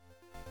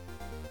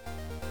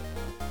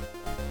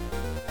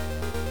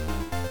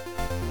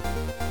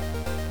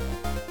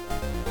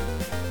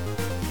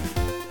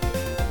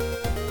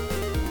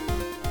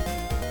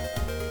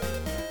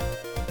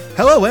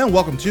Hello and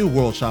welcome to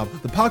World Shop,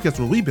 the podcast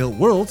where we build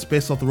worlds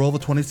based off the roll of a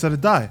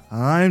 20-sided die.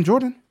 I'm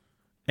Jordan.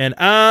 And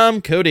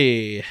I'm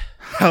Cody.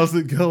 How's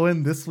it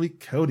going this week,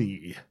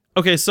 Cody?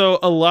 Okay, so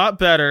a lot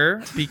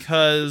better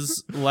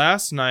because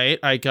last night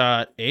I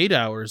got 8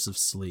 hours of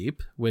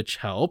sleep, which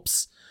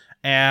helps.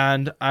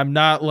 And I'm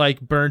not like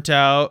burnt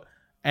out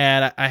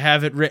and I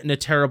haven't written a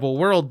terrible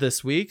world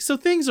this week. So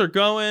things are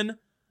going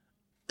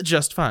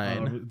just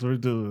fine.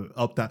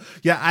 Up that.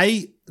 Yeah,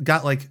 I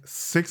got like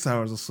 6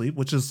 hours of sleep,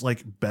 which is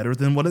like better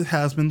than what it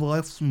has been the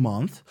last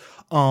month.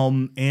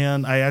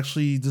 And I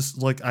actually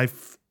just like,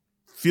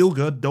 feel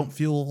good. Don't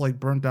feel like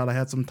burnt out. I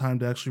had some time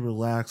to actually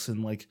relax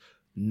and like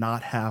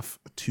not have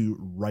to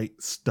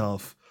write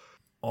stuff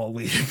all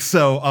week.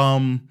 So,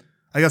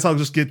 I guess I'll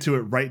just get to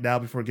it right now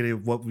before getting to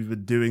what we've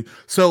been doing.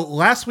 So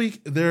last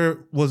week there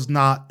was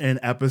not an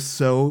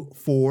episode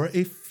for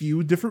a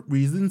few different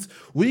reasons.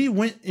 We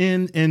went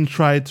in and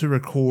tried to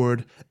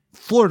record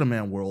Florida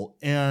Man World,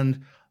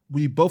 and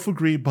we both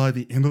agreed by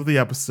the end of the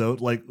episode,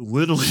 like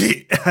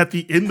literally at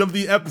the end of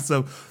the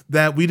episode,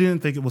 that we didn't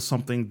think it was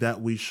something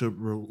that we should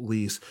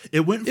release.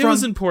 It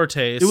was in poor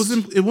taste.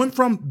 It went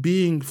from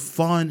being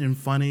fun and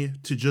funny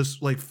to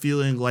just like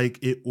feeling like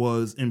it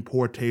was in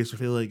poor taste, or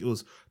feeling like it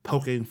was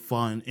poking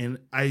fun. And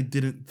I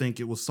didn't think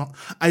it was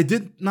I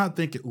did not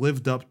think it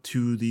lived up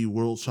to the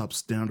World Shop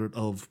standard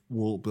of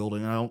world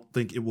building. I don't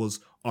think it was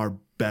our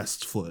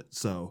best foot.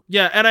 So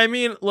yeah, and I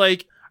mean,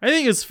 like, I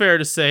think it's fair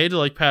to say, to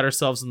like pat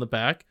ourselves in the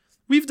back,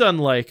 we've done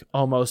like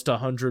almost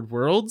 100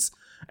 worlds,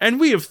 and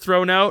we have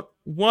thrown out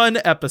one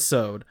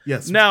episode.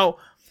 Yes. Now,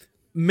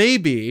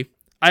 maybe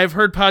I've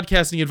heard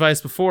podcasting advice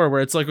before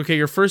where it's like, okay,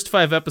 your first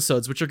 5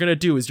 episodes, what you're going to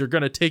do is you're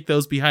going to take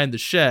those behind the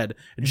shed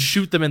and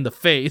shoot them in the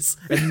face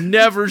and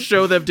never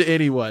show them to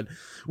anyone.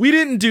 We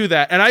didn't do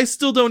that, and I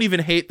still don't even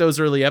hate those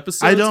early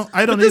episodes. I don't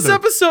but this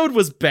episode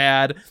was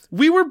bad.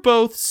 We were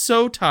both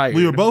so tired.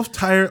 We were both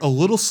tired, a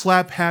little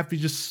slap happy,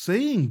 just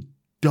saying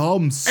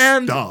dumb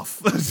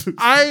stuff.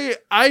 I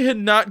had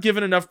not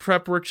given enough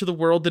prep work to the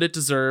world that it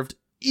deserved,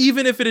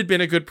 even if it had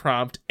been a good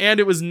prompt, and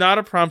it was not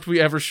a prompt we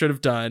ever should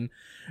have done.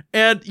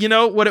 And you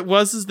know what it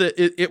was is that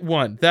it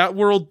won. That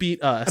world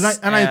beat us.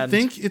 And I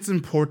think it's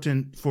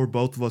important for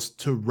both of us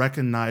to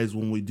recognize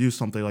when we do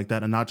something like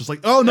that and not just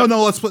like, oh no,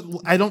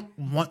 I don't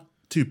want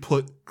to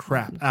put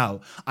crap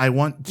out. I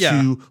want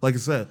to, like I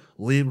said,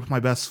 lead with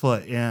my best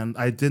foot. And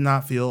I did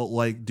not feel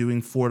like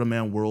doing Florida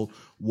Man World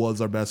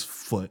was our best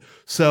foot.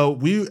 So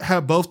we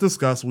have both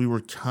discussed we were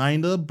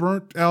kind of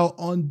burnt out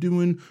on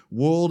doing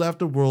world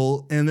after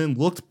world, and then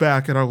looked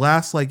back at our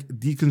last like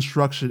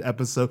deconstruction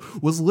episode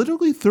was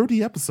literally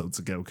 30 episodes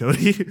ago,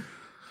 Cody.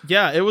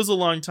 Yeah, it was a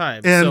long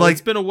time. And so like,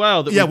 it's been a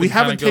while that we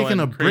haven't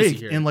taken a break.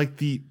 Here. And like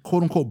the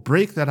quote unquote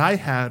break that I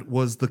had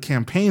was the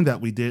campaign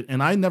that we did.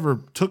 And I never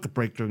took a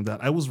break during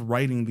that. I was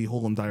writing the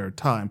whole entire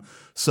time.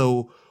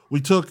 So we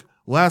took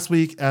last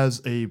week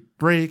as a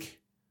break.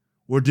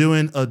 We're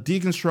doing a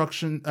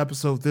deconstruction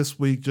episode this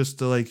week just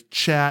to like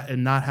chat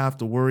and not have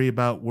to worry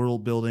about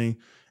world building.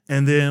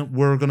 And then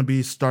we're going to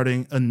be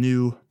starting a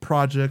new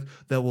project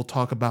that we'll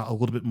talk about a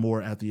little bit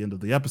more at the end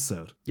of the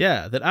episode.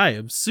 Yeah, that I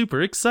am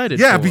super excited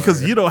for. Because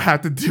because you don't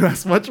have to do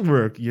as much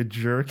work, you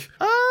jerk.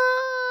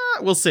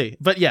 We'll see.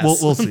 But yes,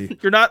 we'll see.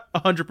 You're not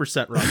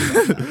 100% wrong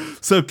about that.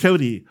 So,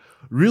 Cody,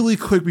 really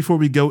quick before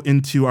we go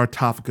into our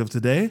topic of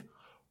today,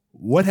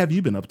 what have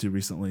you been up to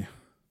recently?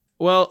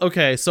 Well,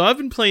 okay, so I've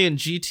been playing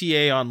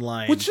GTA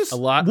Online a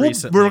lot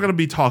recently. We're going to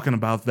be talking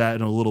about that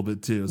in a little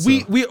bit too. So.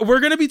 We're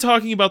going to be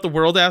talking about the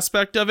world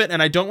aspect of it,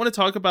 and I don't want to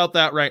talk about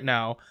that right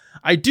now.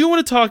 I do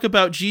want to talk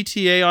about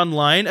GTA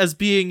Online as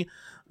being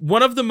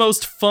one of the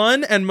most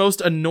fun and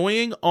most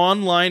annoying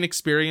online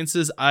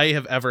experiences I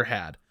have ever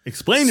had.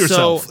 Explain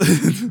yourself.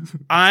 So,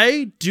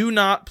 I do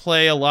not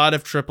play a lot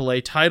of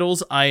AAA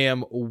titles. I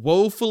am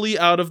woefully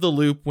out of the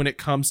loop when it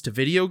comes to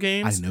video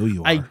games. I know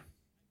you are.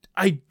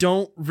 I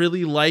don't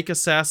really like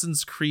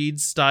Assassin's Creed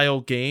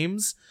style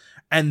games,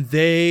 and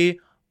they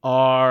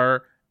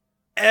are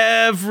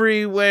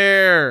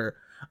everywhere.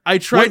 I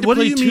tried to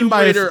play Tomb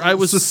Raider. I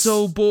was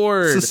so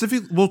bored.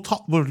 We'll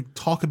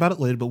talk about it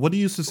later, but what do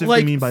you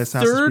specifically mean by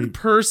Assassin's Creed?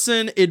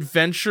 Third-person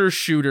adventure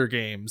shooter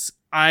games.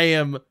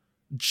 I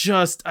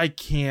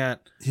can't.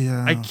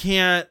 Yeah. I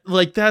can't.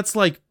 Like, that's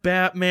like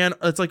Batman.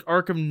 It's like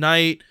Arkham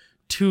Knight,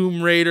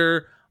 Tomb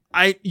Raider.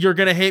 You're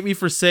gonna hate me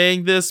for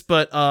saying this,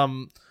 but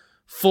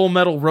Full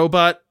Metal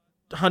Robot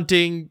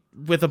hunting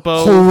with a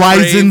bow.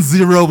 Horizon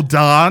Zero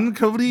Dawn,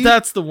 Cody?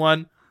 That's the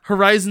one.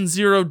 Horizon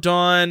Zero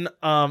Dawn,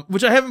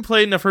 which I haven't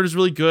played and I've heard is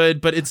really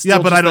good, but it's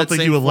still but just I don't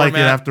think you would format. like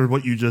it after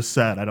what you just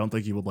said. I don't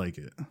think you would like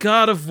it.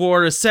 God of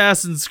War,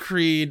 Assassin's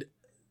Creed,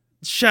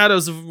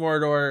 Shadows of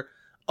Mordor,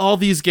 all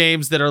these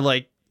games that are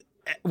like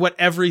what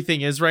everything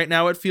is right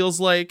now, it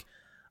feels like.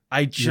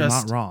 You're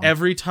not wrong.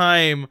 Every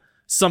time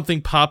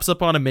something pops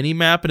up on a mini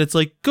map and it's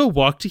like, go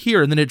walk to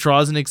here, and then it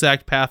draws an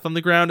exact path on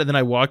the ground, and then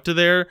I walk to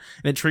there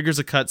and it triggers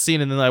a cutscene,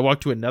 and then I walk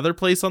to another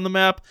place on the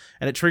map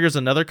and it triggers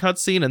another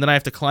cutscene, and then I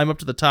have to climb up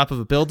to the top of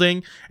a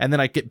building, and then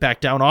I get back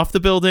down off the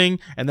building,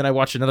 and then I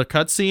watch another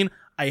cutscene.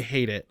 I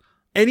hate it.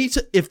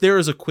 if there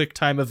is a quick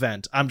time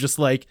event, I'm just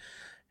like,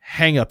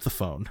 hang up the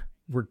phone.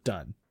 We're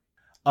done.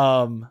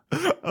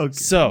 Okay.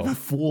 So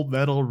Full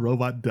Metal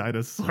Robot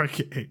Dinosaur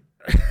game.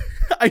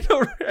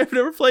 I've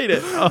never played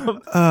it.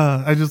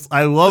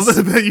 I love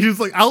it that you just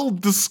like, I'll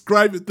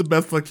describe it the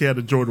best I can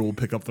and Jordan will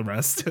pick up the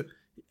rest.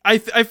 I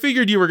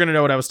figured you were going to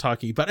know what I was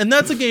talking about. And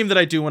that's a game that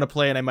I do want to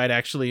play and I might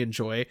actually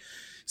enjoy.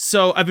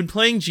 So I've been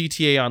playing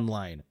GTA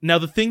Online. Now,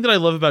 the thing that I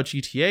love about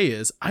GTA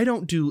is I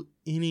don't do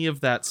any of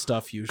that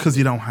stuff usually. Because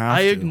you don't have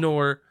to. I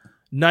ignore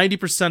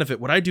 90% of it.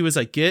 What I do is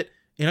I get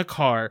in a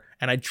car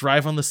and I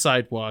drive on the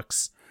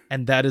sidewalks,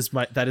 and that is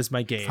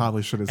my game.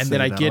 Probably should have and said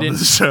then I that get on in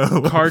the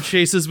show. car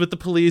chases with the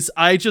police.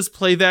 I just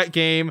play that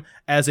game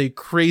as a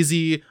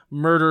crazy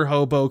murder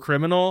hobo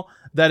criminal.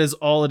 That is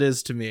all it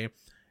is to me.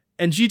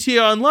 And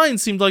GTA Online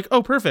seemed like,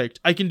 oh, perfect.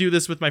 I can do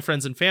this with my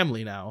friends and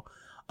family now.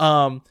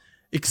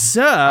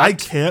 Except I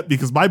can't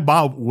because my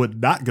mom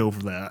would not go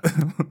for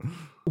that.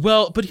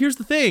 Well, but here's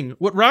the thing.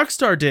 What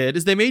Rockstar did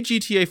is they made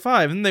GTA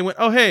 5 and they went,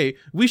 oh, hey,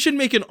 we should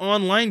make an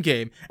online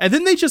game. And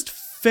then they just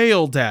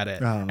failed at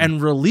it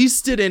and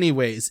released it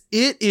anyways.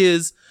 It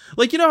is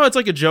like, you know how it's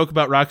like a joke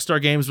about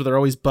Rockstar games where they're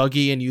always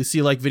buggy and you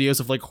see like videos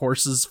of like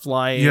horses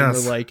flying or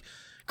like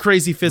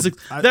crazy physics.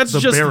 That's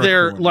just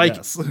their like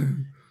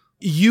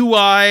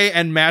UI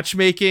and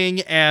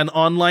matchmaking and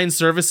online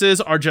services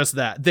are just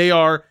that. They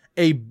are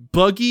a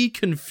buggy,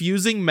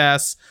 confusing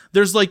mess.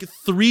 There's like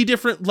 3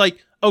 different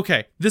like,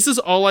 okay, this is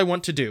all I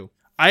want to do.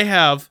 I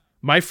have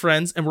my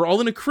friends, and we're all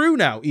in a crew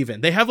now,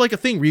 even. They have like a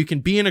thing where you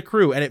can be in a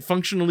crew, and it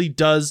functionally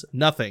does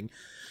nothing.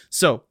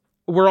 So,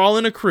 we're all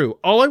in a crew.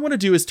 All I want to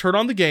do is turn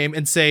on the game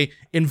and say,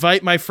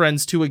 invite my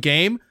friends to a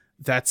game.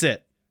 That's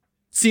it.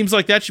 Seems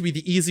like that should be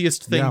the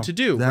easiest thing to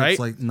do, right? That's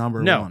like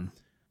number one.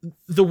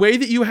 The way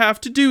that you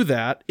have to do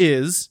that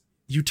is,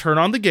 you turn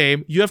on the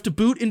game, you have to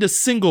boot into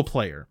single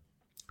player,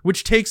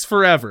 which takes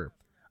forever.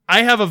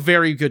 I have a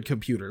very good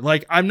computer.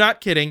 Like, I'm not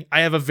kidding.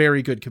 I have a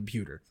very good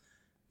computer.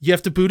 You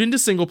have to boot into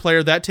single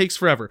player. That takes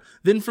forever.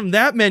 Then from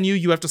that menu,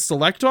 you have to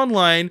select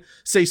online,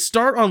 say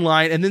start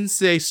online, and then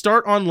say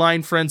start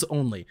online friends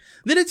only.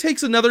 Then it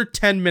takes another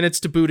 10 minutes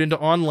to boot into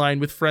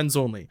online with friends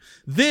only.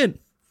 Then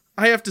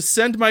I have to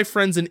send my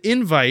friends an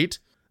invite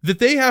that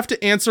they have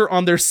to answer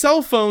on their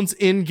cell phones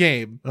in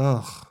game.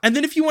 Ugh. And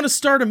then if you want to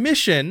start a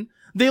mission,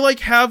 they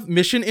like have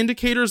mission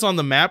indicators on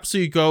the map. So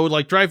you go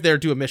like drive there,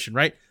 do a mission,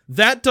 right?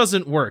 That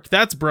doesn't work.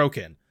 That's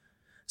broken.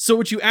 So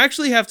what you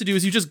actually have to do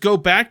is you just go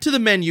back to the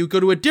menu,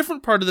 go to a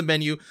different part of the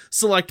menu,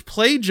 select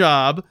play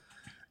job.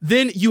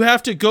 Then you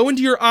have to go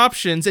into your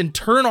options and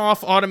turn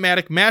off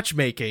automatic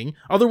matchmaking.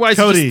 Otherwise,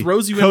 it just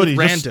throws you in with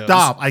randos. Just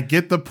stop. I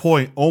get the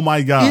point. Oh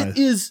my God. It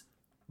is.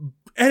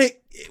 And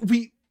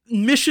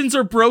missions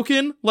are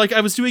broken. Like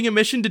I was doing a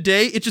mission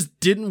today. It just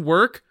didn't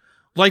work.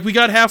 Like we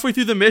got halfway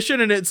through the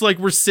mission and it's like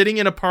we're sitting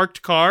in a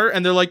parked car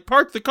and they're like,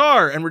 park the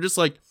car. And we're just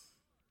like,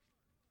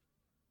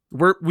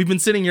 we've been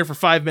sitting here for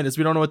 5 minutes.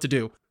 We don't know what to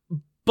do.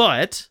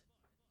 But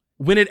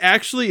when it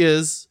actually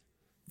is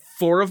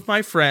 4 of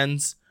my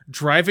friends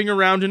driving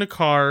around in a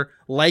car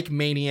like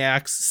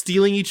maniacs,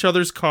 stealing each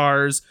other's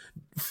cars,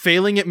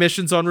 failing at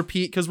missions on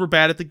repeat because we're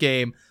bad at the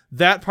game,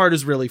 that part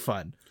is really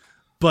fun.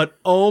 But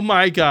oh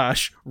my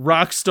gosh,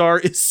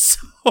 Rockstar is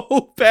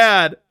so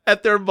bad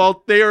at their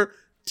they are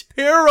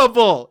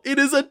terrible. It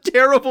is a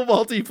terrible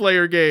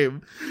multiplayer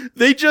game.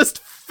 They just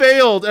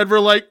failed and were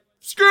like,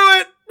 screw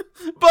it.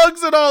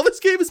 Bugs and all. This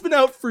game has been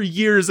out for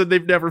years and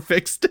they've never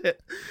fixed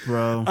it.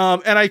 Bro.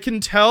 And I can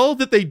tell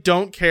that they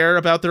don't care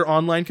about their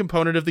online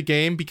component of the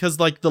game because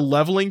like the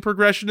leveling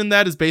progression in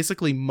that is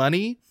basically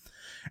money.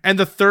 And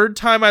the 3rd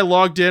time I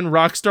logged in,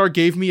 Rockstar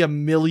gave me $1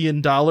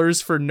 million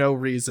for no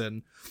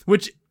reason,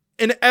 which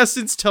in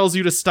essence tells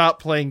you to stop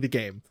playing the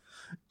game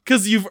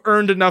because you've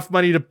earned enough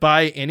money to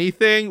buy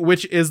anything,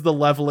 which is the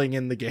leveling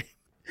in the game.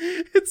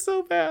 It's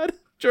so bad.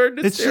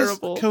 Jordan, it's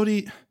terrible. Just,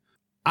 Cody,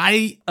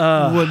 I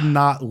would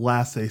not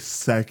last a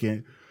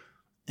second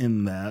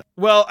in that.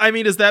 Well, I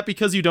mean, is that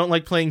because you don't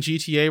like playing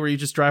GTA where you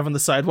just drive on the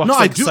sidewalks? No,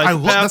 like I do.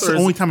 That's the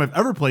only time I've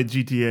ever played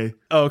GTA.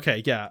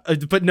 Okay, yeah.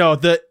 But no,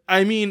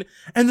 and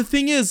the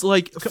thing is,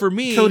 like, for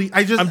me, Cody,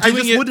 I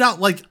just would not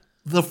like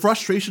the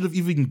frustration of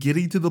even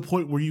getting to the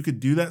point where you could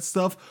do that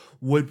stuff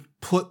would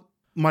put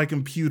my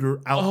computer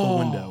out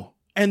the window.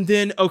 And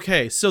then,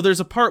 okay, so there's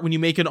a part when you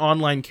make an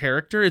online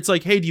character. It's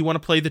like, hey, do you want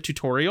to play the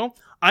tutorial?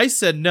 I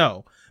said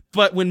no.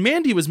 But when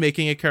Mandy was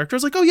making a character, I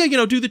was like, oh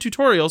yeah, do the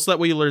tutorial so that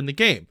way you learn the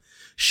game.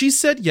 She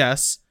said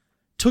yes.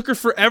 Took her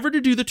forever to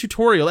do the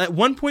tutorial. At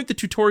one point, the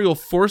tutorial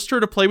forced her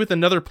to play with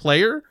another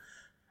player.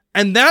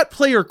 And that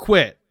player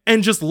quit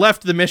and just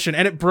left the mission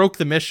and it broke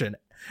the mission.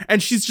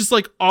 And she's just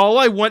like, all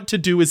I want to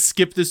do is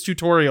skip this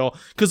tutorial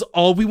because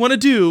all we want to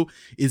do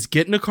is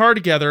get in a car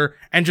together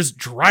and just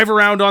drive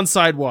around on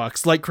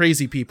sidewalks like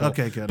crazy people.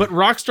 Okay, good. But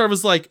Rockstar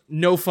was like,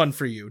 no fun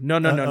for you.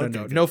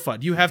 No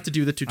fun. You have to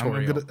do the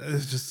tutorial.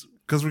 It's just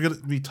because we're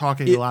going to be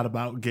talking a lot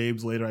about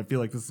games later. I feel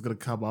like this is going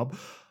to come up.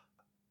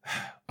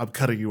 I'm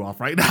cutting you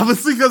off right now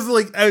because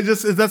like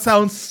that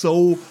sounds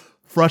so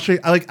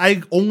frustrating.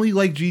 I only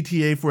like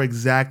GTA for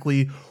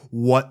exactly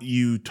what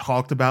you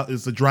talked about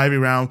is the driving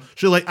around.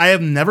 Like I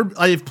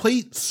have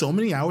played so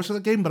many hours of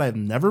the game, but I've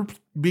never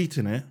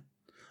beaten it.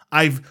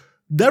 I've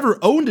never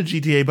owned a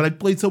GTA, but I've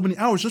played so many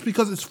hours just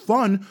because it's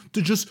fun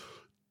to just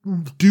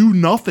do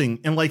nothing.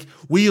 And like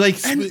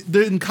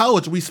in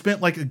college we spent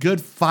like a good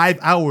 5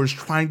 hours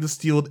trying to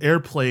steal an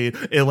airplane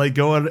and like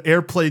go on an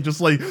airplane, just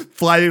like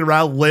flying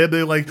around,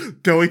 landing,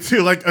 like going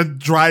to like a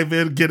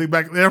drive-in, getting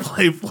back in the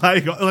airplane,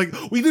 flying. Like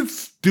we did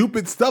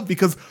stupid stuff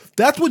because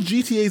that's what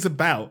GTA is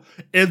about,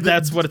 and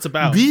that's what it's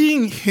about.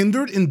 Being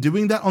hindered in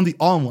doing that on the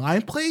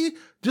online play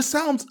just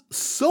sounds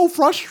so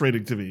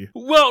frustrating to me.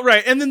 Well,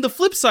 right. And then the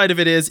flip side of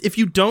it is, if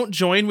you don't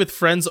join with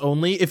friends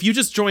only, if you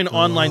just join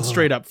online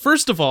straight up,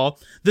 first of all,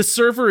 the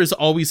server is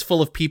always full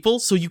of people,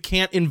 so you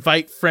can't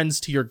invite friends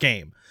to your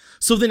game.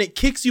 So then it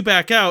kicks you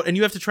back out, and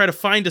you have to try to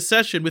find a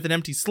session with an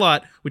empty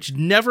slot, which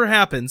never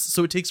happens,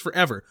 so it takes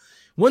forever.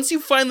 Once you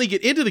finally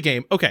get into the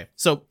game, okay,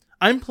 so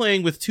I'm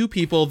playing with two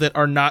people that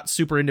are not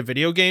super into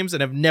video games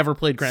and have never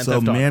played Grand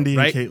Theft Auto, Mandy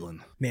right? and Caitlin.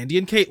 Mandy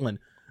and Caitlin.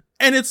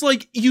 And it's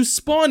like, you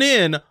spawn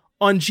in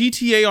on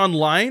GTA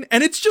Online,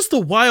 and it's just the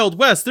Wild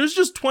West. There's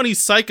just 20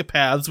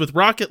 psychopaths with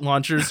rocket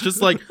launchers,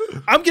 just like,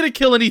 I'm gonna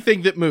kill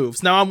anything that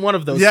moves. Now, I'm one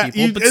of those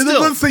people, but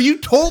still. So you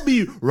told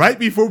me right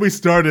before we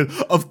started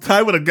of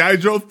time when a guy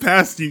drove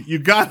past you, you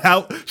got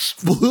out,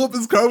 blew up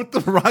his car with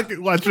the rocket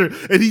launcher,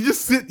 and he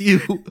just sent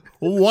you.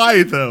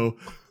 Why, though?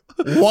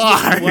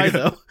 Why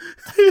though?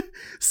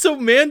 So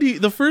Mandy,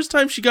 the first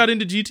time she got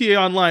into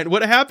GTA Online,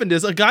 what happened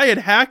is a guy had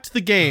hacked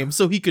the game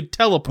so he could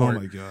teleport. Oh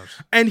my gosh.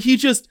 And he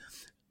just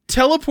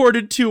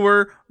teleported to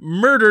her,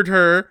 murdered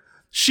her.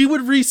 She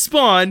would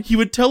respawn. He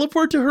would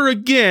teleport to her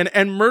again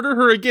and murder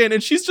her again.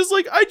 And she's just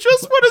like, I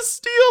just want to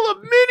steal a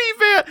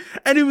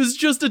minivan. And it was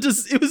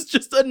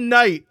just a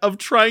night of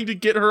trying to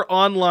get her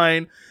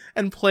online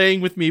and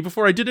playing with me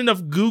before I did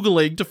enough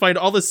Googling to find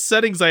all the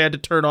settings I had to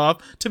turn off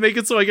to make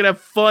it so I could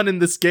have fun in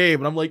this game.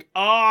 And I'm like,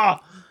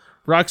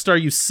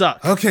 Rockstar, you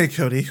suck. Okay,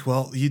 Cody.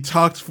 Well, you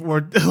talked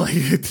for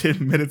like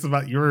 10 minutes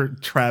about your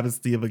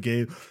travesty of a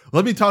game.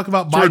 Let me talk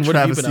about my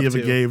travesty of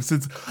a game,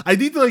 since I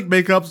need to like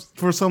make up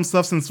for some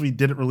stuff since we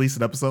didn't release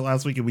an episode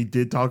last week and we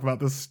did talk about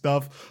this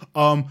stuff.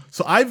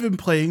 So I've been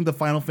playing the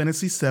Final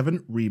Fantasy VII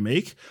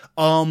remake.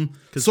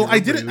 So I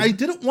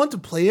didn't want to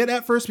play it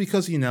at first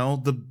because, you know,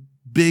 the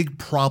big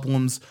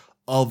problems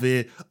of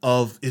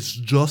it's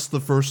just the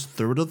first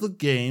third of the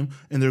game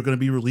and they're going to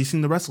be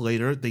releasing the rest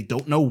later. They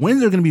don't know when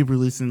they're going to be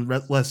releasing the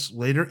rest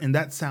later, and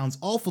that sounds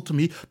awful to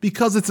me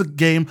because it's a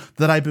game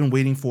that I've been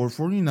waiting for,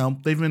 you know,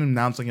 they've been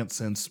announcing it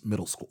since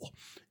middle school,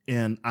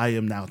 and I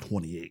am now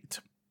 28.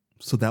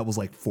 So that was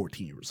like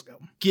 14 years ago.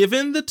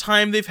 Given the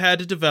time they've had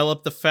to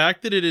develop, the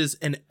fact that it is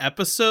an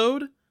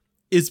episode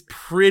is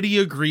pretty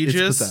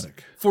egregious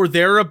for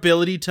their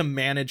ability to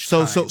manage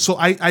time. So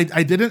I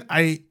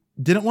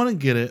didn't want to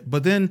get it,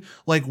 but then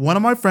like one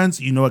of my friends,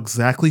 you know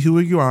exactly who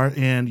you are,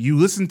 and you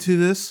listen to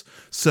this,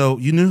 so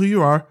you know who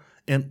you are.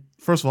 And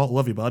first of all,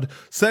 love you, bud.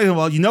 Second of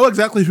all, you know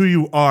exactly who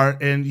you are,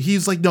 and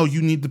he's like, no,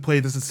 you need to play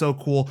this. It's so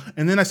cool.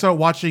 And then I started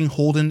watching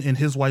Holden and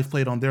his wife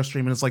played on their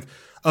stream, and it's like,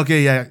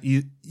 okay, yeah,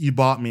 you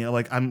bought me.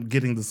 Like, I'm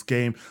getting this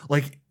game.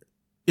 Like,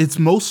 it's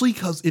mostly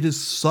because it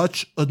is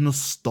such a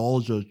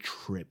nostalgia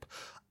trip.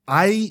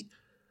 I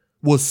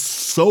was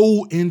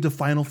so into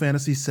Final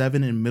Fantasy VII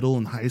in middle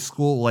and high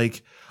school.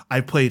 Like, I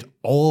played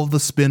all of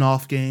the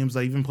spin-off games.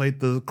 I even played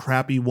the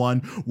crappy one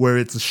where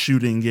it's a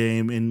shooting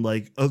game and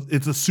like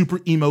it's a super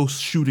emo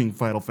shooting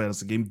Final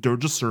Fantasy game,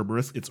 Dirge of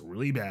Cerberus. It's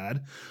really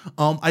bad.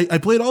 I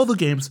played all the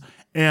games,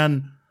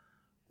 and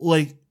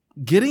like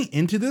getting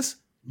into this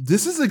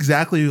is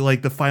exactly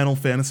like the Final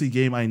Fantasy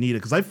game I needed,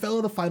 because I fell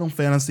into Final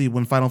Fantasy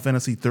when Final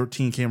Fantasy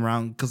 13 came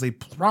around because they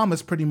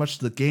promised pretty much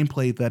the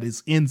gameplay that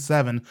is in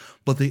 7,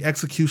 but the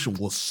execution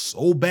was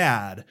so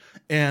bad,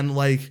 and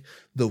like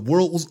the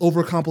world was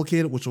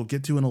overcomplicated, which we'll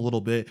get to in a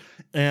little bit,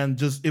 and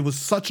just it was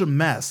such a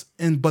mess.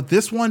 But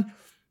this one,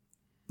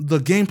 the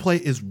gameplay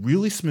is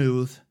really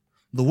smooth.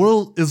 The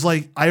world is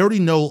like, I already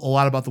know a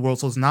lot about the world,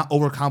 so it's not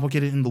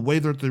overcomplicated, and the way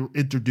that they're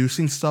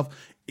introducing stuff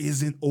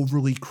isn't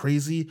overly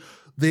crazy.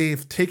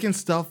 They've taken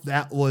stuff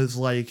that was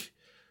like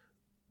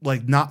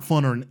not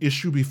fun or an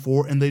issue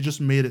before, and they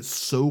just made it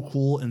so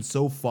cool and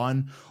so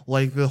fun.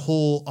 Like the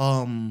whole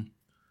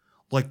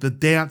like the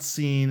dance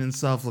scene and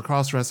stuff, the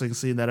cross wrestling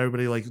scene that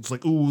everybody like, it's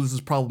like, ooh, this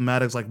is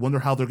problematic. It's like, wonder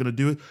how they're gonna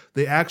do it.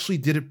 They actually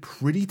did it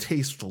pretty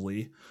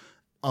tastefully,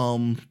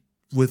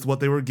 with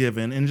what they were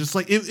given, and just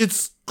like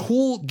it's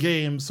cool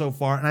game so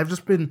far, and I've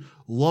just been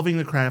loving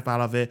the crap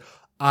out of it.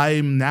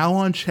 I'm now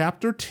on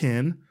chapter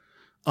 10.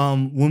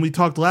 When we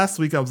talked last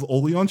week, I was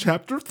only on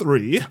chapter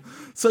 3.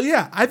 So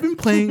yeah, I've been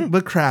playing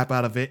the crap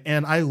out of it,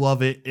 and I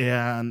love it,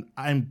 and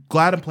I'm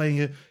glad I'm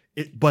playing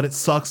it, but it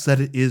sucks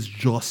that it is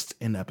just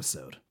an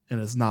episode and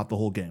it's not the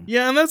whole game.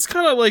 Yeah, and that's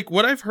kind of like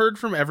what I've heard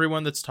from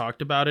everyone that's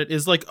talked about it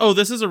is like, oh,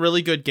 this is a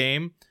really good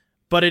game,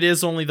 but it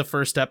is only the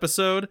first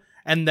episode.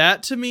 And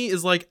that to me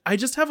is like, I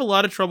just have a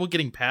lot of trouble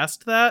getting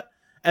past that,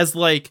 as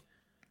like,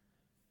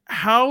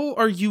 how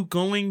are you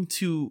going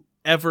to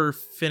ever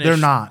finish They're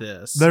not.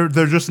 this. They're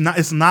just not.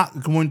 It's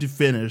not going to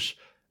finish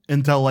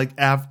until like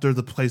after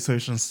the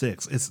PlayStation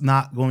 6. It's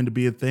not going to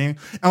be a thing.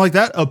 And like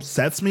that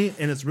upsets me,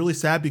 and it's really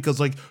sad because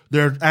like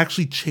they're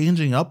actually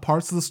changing up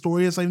parts of the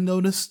story as I've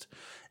noticed.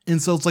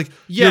 And so it's like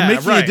you're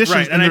making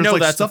additions and there's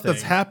like stuff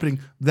that's happening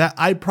that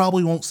I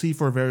probably won't see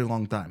for a very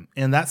long time.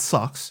 And that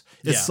sucks.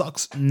 It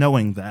sucks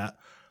knowing that.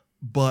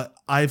 But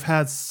I've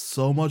had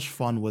so much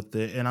fun with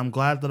it, and I'm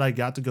glad that I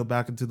got to go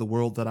back into the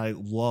world that I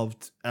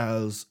loved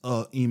as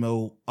a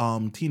emo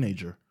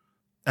teenager.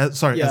 I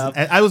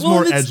was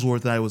more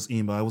edgelord than I was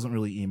emo. I wasn't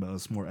really emo. I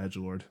was more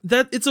edgelord.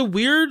 That it's a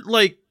weird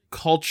like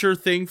culture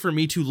thing for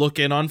me to look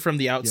in on from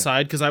the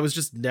outside because I was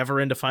just never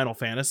into Final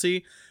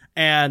Fantasy,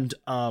 and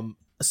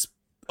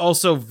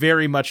also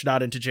very much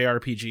not into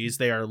JRPGs.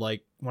 They are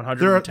like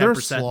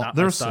 110% not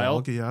my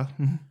style. Slog, yeah.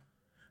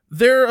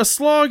 They're a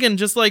slog, and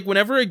just like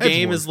whenever a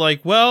game is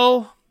like,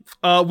 well,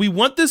 we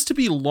want this to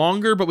be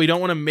longer, but we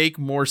don't want to make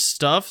more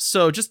stuff,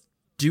 so just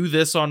do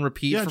this on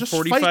repeat for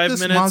 45 fight this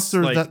minutes.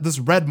 Monster, this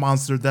red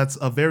monster that's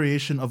a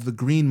variation of the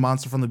green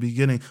monster from the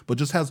beginning, but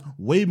just has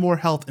way more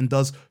health and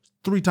does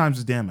 3 times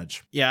the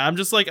damage. Yeah, I'm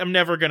just like, I'm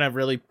never gonna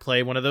really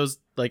play one of those,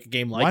 like a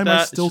game like that. Why am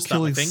I still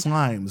killing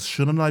slimes?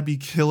 Shouldn't I be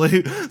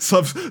killing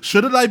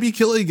shouldn't I be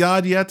killing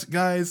God yet,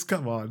 guys?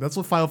 Come on. That's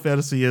what Final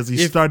Fantasy is. You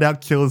start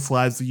out killing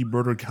slimes and you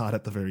murder God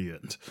at the very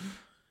end.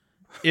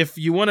 If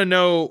you want to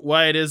know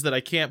why it is that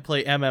I can't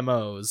play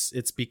MMOs,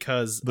 it's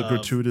because the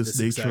gratuitous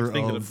nature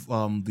of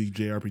the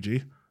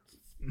JRPG.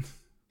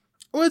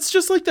 Well, it's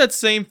just like that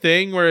same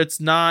thing where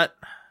it's not.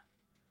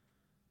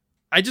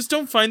 I just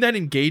don't find that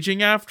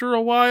engaging after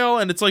a while,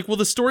 and it's like, well,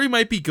 the story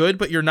might be good,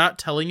 but you're not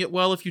telling it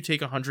well if you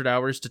take 100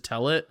 hours to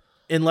tell it,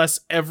 unless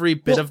every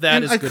bit of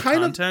that is good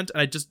content. And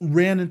I just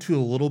ran into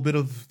a little bit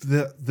of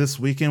this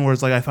weekend where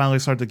it's like I finally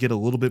started to get a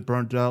little bit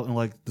burnt out and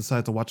like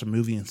decided to watch a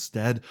movie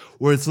instead,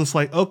 where it's just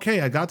like,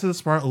 okay, I got to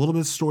this part, a little bit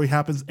of story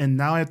happens, and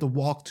now I have to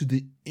walk to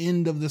the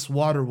end of this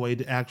waterway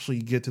to actually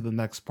get to the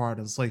next part.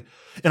 It's like,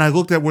 and I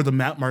looked at where the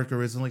map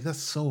marker is and like, that's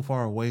so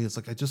far away. It's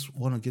like, I just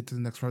want to get to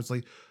the next part. It's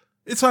like,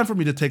 it's time for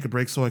me to take a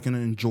break so I can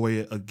enjoy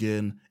it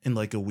again in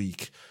like a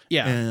week.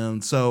 Yeah.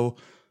 And so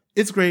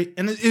it's great.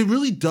 And it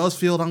really does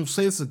feel, and I'll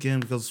say this again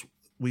because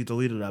we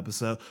deleted an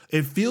episode,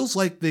 it feels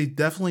like they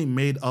definitely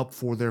made up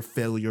for their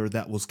failure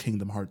that was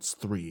Kingdom Hearts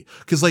 3.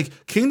 Because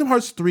like Kingdom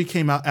Hearts 3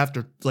 came out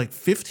after like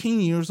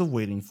 15 years of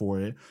waiting for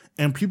it.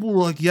 And people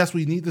were like, yes,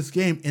 we need this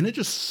game. And it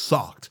just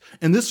sucked.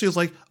 And this feels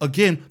like,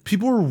 again,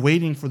 people were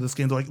waiting for this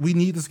game. They're like, we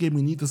need this game.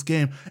 We need this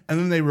game. And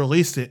then they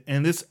released it.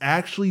 And it's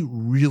actually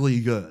really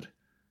good.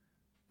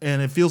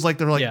 And it feels like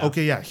they're like,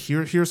 okay,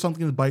 here's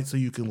something to bite so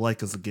you can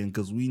like us again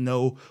because we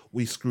know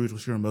we screwed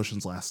with your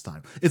emotions last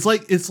time. It's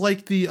like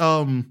the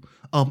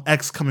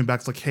X coming back.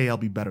 It's like, hey, I'll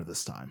be better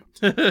this time.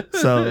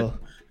 So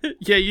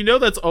yeah,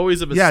 that's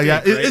always a mistake. Yeah.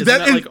 Right?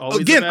 That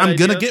again, I'm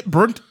gonna get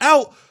burnt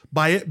out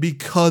by it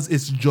because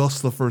it's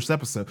just the first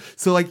episode.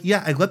 So like,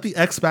 yeah, I let the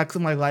X back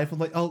in my life. I'm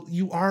like, oh,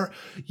 you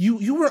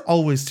were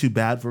always too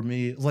bad for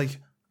me. Like,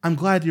 I'm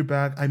glad you're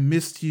back. I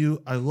missed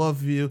you. I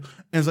love you.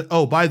 And it's like,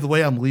 oh, by the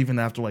way, I'm leaving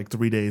after like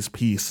 3 days.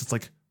 Peace. It's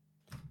like,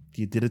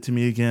 you did it to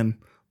me again,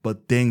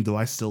 but dang, do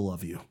I still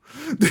love you.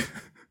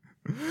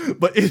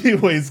 But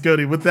anyways,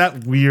 Cody, with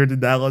that weird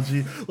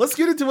analogy, let's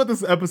get into what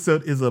this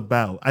episode is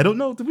about. I don't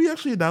know. Did we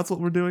actually announce what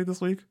we're doing this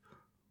week?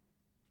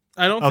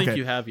 I don't think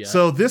you have yet.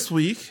 So this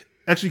week,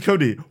 actually,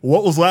 Cody,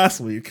 what was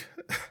last week?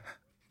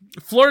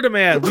 Florida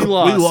Man, we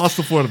lost. We lost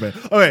to Florida Man.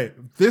 All right,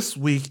 this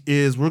week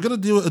we're going to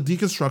do a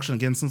deconstruction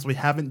again since we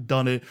haven't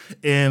done it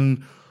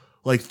in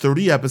like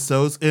 30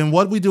 episodes. And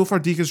what we do for our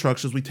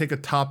deconstruction is we take a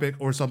topic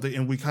or something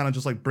and we kind of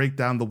just like break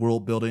down the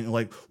world building and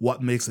like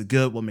what makes it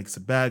good, what makes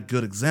it bad,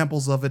 good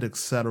examples of it,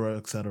 etc.,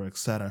 etc.,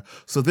 etc.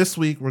 So this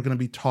week we're going to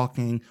be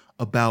talking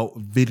about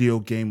video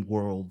game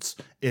worlds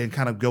and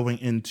kind of going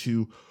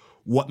into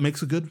what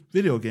makes a good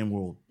video game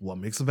world, what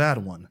makes a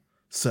bad one.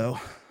 So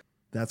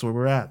that's where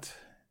we're at.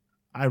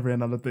 I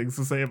ran out of things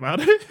to say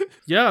about it.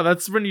 Yeah,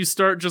 that's when you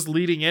start just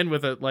leading in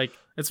with it. Like,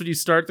 that's when you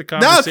start the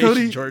conversation,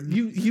 Cody, Jordan.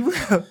 You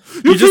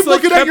just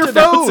looking at your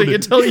phone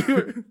until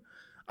you.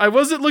 I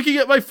wasn't looking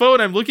at my phone.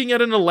 I'm looking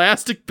at an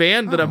elastic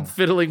band that I'm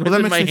fiddling with in my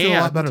hand. That makes me feel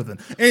a lot better then.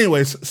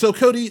 Anyways, so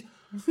Cody,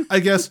 I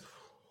guess,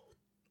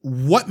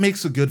 what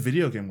makes a good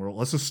video game world?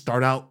 Let's just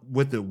start out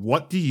with it.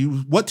 What to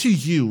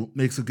you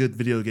makes a good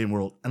video game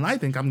world? And I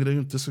think I'm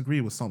going to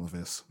disagree with some of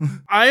this.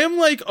 I am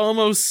like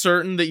almost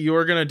certain that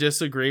you're going to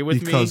disagree with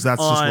me. Because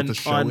that's just what the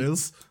show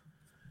is.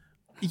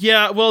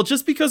 Yeah, well,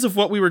 just because of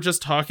what we were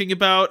just talking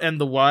about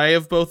and the why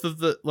of both of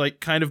the,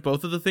 like, kind of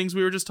both of the things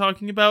we were just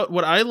talking about.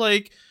 What I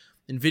like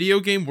in video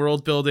game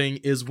world building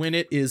is when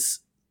it is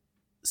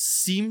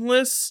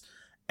seamless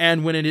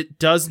and when it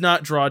does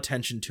not draw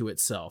attention to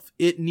itself.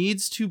 It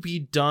needs to be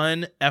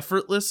done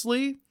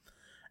effortlessly.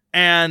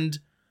 And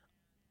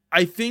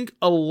I think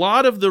a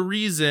lot of the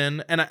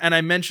reason, and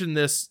I mentioned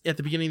this at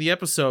the beginning of the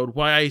episode,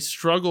 why I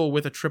struggle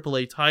with a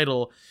AAA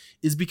title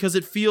is because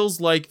it feels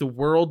like the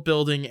world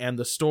building and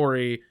the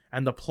story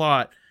and the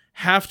plot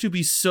have to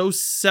be so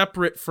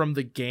separate from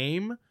the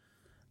game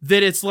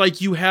that it's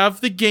like you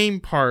have the game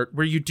part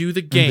where you do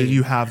the game, and then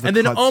you have the and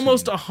then cut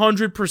almost scene.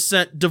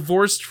 100%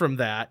 divorced from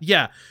that.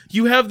 Yeah,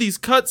 you have these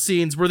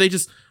cutscenes where they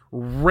just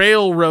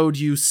railroad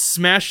you,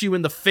 smash you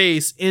in the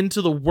face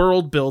into the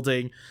world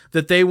building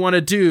that they want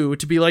to do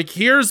to be like,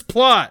 here's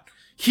plot,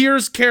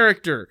 here's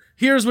character,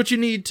 here's what you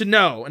need to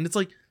know. And it's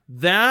like,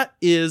 that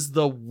is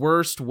the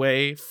worst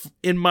way,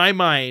 in my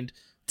mind,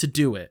 to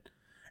do it.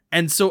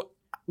 And so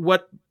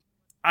what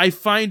I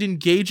find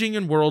engaging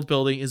in world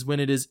building is when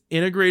it is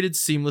integrated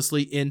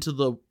seamlessly into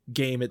the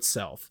game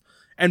itself.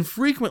 And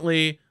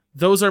frequently,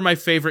 those are my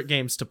favorite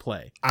games to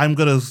play. I'm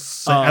gonna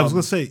say, I was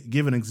gonna say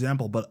give an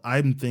example, but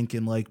I'm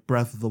thinking like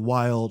Breath of the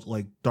Wild,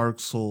 like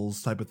Dark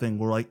Souls type of thing,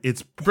 where like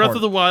it's Breath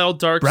of the Wild,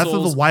 Dark Souls. Breath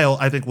of the Wild,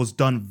 I think was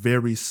done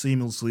very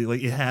seamlessly.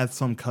 Like it had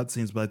some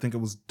cutscenes, but I think it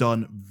was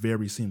done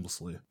very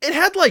seamlessly. It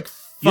had like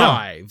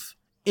 5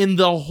 in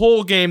the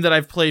whole game that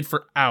I've played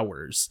for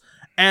hours.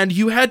 And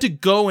you had to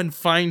go and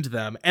find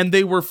them, and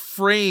they were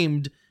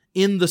framed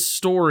in the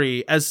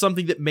story as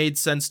something that made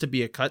sense to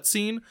be a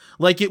cutscene.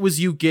 Like it was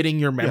you getting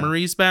your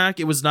memories back.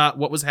 It was not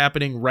what was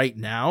happening right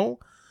now.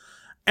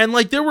 And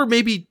like there were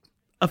maybe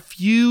a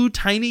few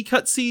tiny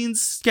cutscenes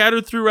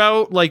scattered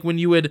throughout. Like when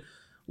you would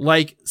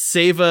like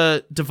save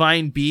a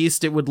divine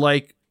beast, it would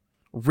like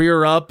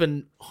rear up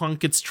and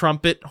honk its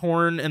trumpet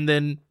horn, and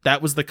then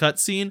that was the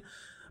cutscene.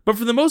 But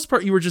for the most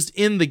part, you were just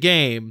in the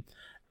game,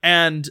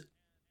 and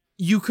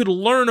you could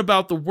learn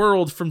about the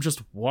world from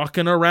just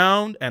walking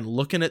around and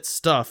looking at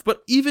stuff.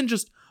 But even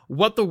just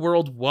what the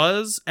world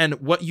was and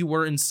what you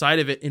were inside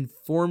of it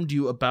informed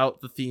you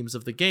about the themes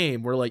of the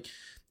game, where like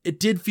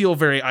it did feel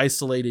very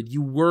isolated.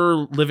 You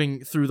were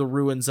living through the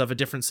ruins of a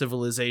different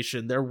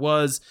civilization. There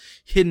was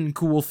hidden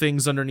cool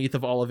things underneath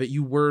of all of it.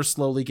 You were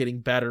slowly getting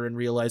better and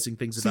realizing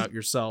things about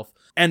yourself.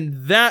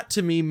 And that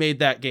to me made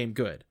that game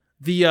good.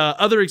 The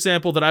other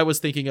example that I was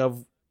thinking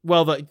of,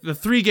 well, the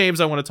 3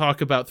 games I want to talk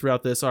about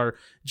throughout this are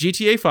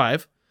GTA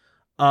 5,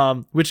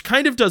 which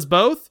kind of does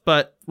both,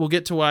 but we'll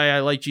get to why I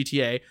like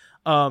GTA.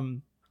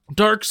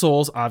 Dark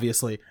Souls,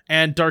 obviously,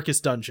 and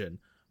Darkest Dungeon,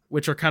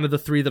 which are kind of the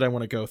 3 that I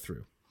want to go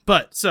through.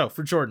 But, so,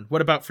 for Jordan,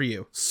 what about for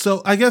you?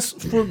 So, I guess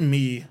for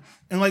me,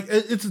 and like,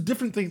 it's a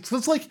different thing. So,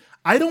 it's like,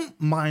 I don't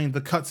mind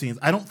the cutscenes.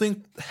 I don't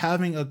think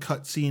having a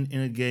cutscene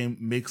in a game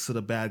makes it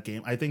a bad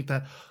game. I think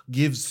that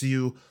gives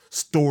you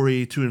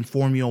story to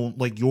inform you on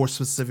like your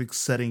specific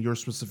setting, your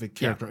specific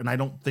character. And I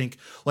don't think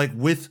like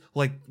with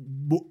like,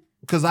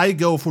 because I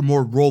go for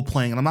more role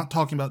playing, and I'm not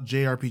talking about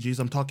JRPGs.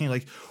 I'm talking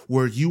like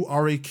where you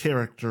are a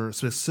character,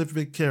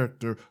 specific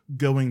character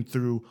going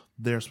through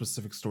their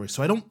specific story.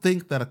 So I don't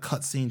think that a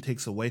cutscene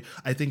takes away.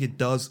 I think it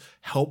does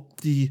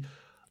help the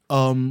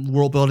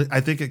world building.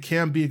 I think it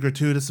can be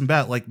gratuitous and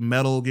bad, like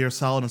Metal Gear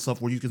Solid and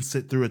stuff, where you can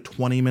sit through a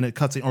 20-minute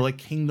cutscene, or like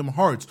Kingdom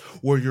Hearts,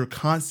 where you're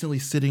constantly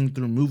sitting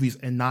through movies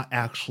and not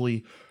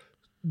actually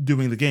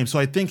doing the game. So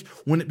I think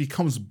when it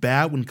becomes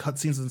bad, when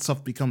cutscenes and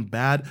stuff become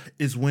bad,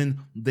 is when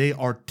they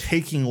are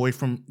taking away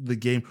from the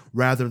game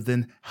rather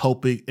than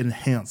helping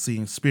enhance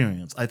the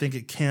experience. I think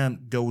it can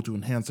go to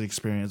enhance the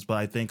experience, but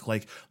I think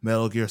like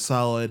Metal Gear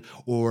Solid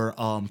or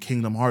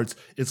Kingdom Hearts,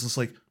 it's just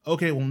like,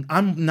 okay, well,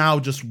 I'm now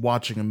just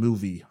watching a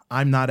movie.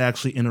 I'm not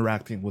actually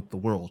interacting with the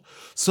world.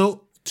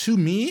 So to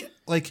me,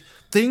 like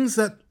things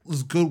that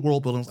was good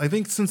world building, I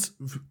think since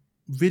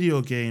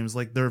video games,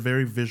 like they're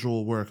very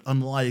visual work,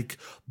 unlike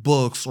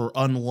books or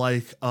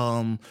unlike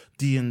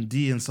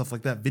D&D and stuff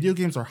like that, video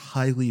games are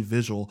highly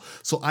visual.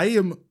 So I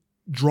am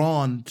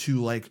drawn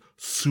to like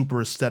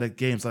super aesthetic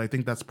games, and I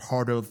think that's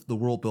part of the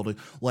world building,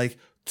 like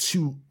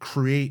to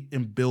create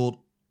and build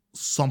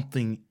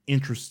something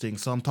interesting.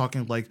 So I'm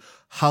talking like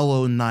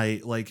Hollow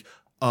Knight, like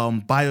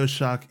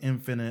BioShock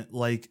Infinite,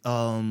 like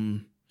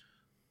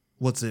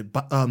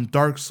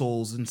Dark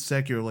Souls and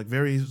Sekiro, like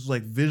very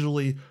like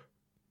visually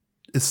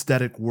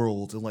aesthetic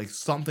worlds, and like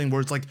something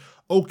where it's like,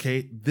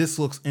 okay, this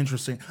looks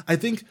interesting. I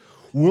think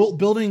world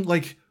building,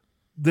 like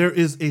there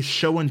is a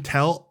show and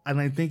tell,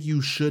 and I think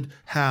you should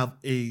have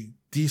a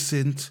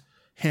decent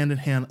hand in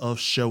hand of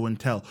show and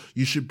tell.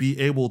 You should be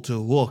able to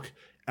look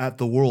at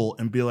the world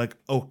and be like,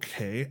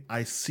 okay,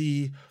 I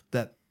see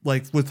that.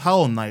 Like with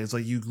Hollow Knight, it's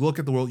like you look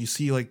at the world, you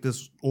see like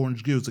this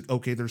orange goo, it's like,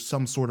 okay, there's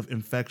some sort of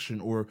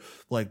infection or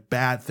like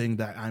bad thing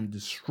that I'm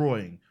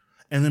destroying.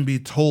 And then be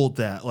told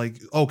that, like,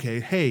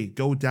 okay, hey,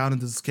 go down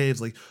into this cave. It's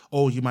like,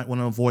 oh, you might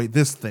want to avoid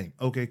this thing.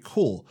 Okay,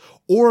 cool.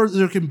 Or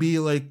there can be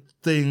like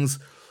things,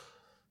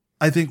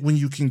 I think when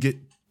you can get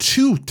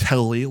too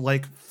telly,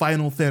 like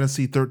Final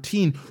Fantasy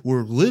 13,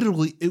 where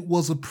literally it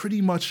was a pretty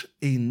much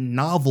a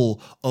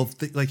novel of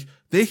like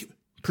they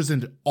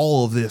presented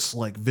all of this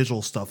like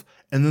visual stuff,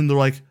 and then they're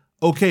like,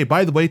 okay,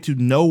 by the way, to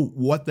know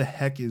what the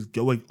heck is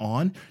going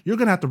on, you're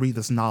gonna have to read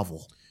this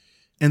novel.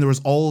 And there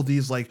was all of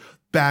these like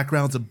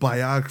backgrounds and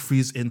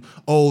biographies, and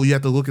oh, you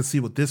have to look and see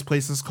what this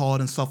place is called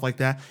and stuff like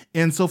that.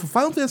 And so for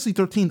Final Fantasy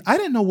 13, I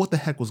didn't know what the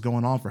heck was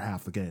going on for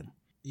half the game.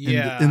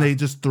 Yeah. And they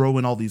just throw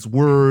in all these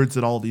words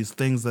and all these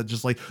things that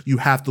just like you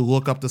have to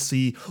look up to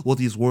see what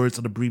these words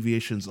and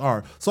abbreviations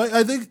are. So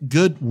I think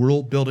good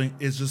world building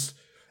is just,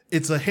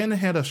 it's a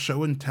hand-to-hand of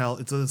show and tell.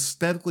 It's an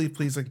aesthetically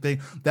pleasing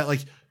thing that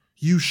like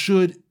you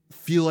should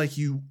feel like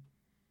you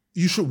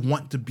should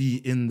want to be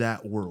in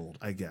that world,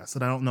 I guess.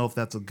 And I don't know if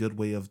that's a good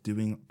way of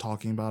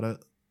talking about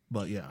it,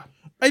 but yeah.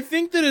 I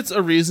think that it's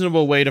a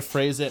reasonable way to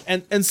phrase it.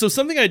 And so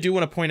something I do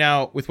want to point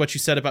out with what you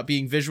said about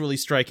being visually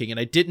striking, and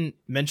I didn't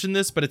mention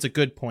this, but it's a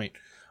good point.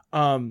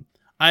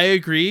 I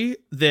agree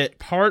that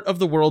part of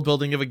the world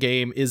building of a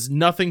game is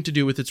nothing to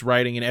do with its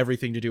writing and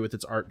everything to do with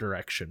its art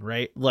direction,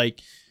 right?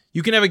 Like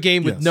you can have a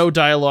game with no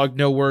dialogue,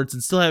 no words,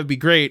 and still have it be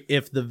great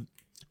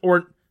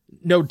or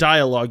no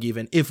dialogue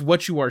even, if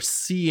what you are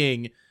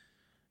seeing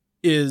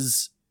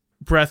is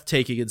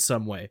breathtaking in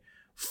some way.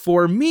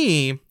 For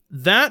me,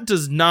 that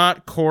does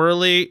not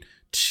correlate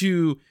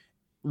to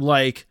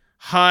like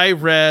high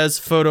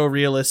res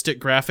photorealistic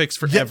graphics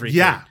for everything.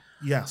 Yeah.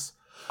 Yes.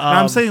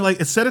 I'm saying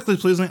like aesthetically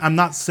pleasing. I'm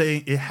not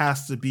saying it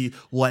has to be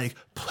like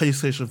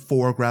PlayStation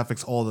 4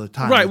 graphics all the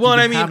time. Right. Like, well, you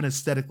and I can mean, have an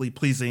aesthetically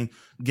pleasing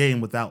game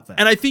without that.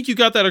 And I think you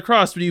got that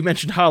across when you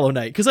mentioned Hollow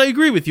Knight, because I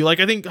agree with you. Like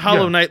I think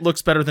Hollow Knight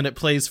looks better than it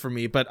plays for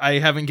me, but I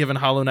haven't given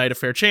Hollow Knight a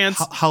fair chance.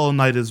 Hollow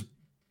Knight is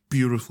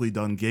beautifully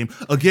done game.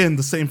 Again,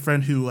 the same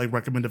friend who like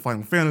recommended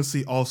Final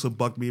Fantasy also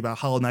bugged me about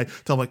Hollow Knight.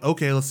 So I'm like,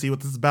 okay, let's see what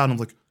this is about. And I'm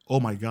like, oh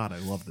my god, I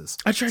love this.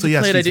 I tried to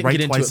play it, I didn't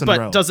get into it,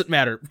 but doesn't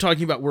matter. We're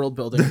talking about world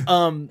building.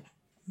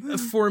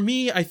 For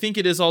me, I think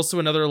it is also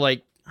another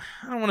like,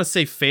 I don't want to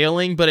say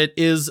failing, but it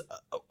is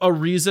a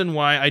reason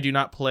why I do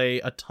not play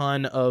a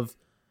ton of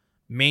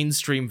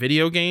mainstream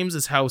video games,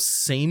 is how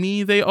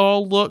samey they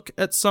all look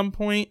at some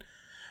point.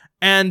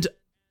 And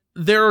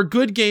there are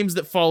good games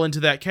that fall into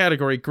that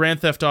category,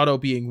 Grand Theft Auto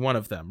being one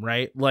of them,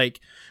 right? Like,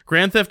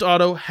 Grand Theft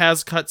Auto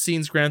has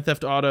cutscenes. Grand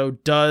Theft Auto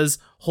does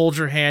hold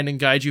your hand and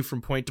guide you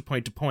from point to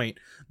point to point.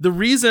 The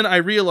reason I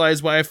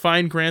realize why I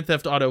find Grand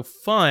Theft Auto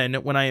fun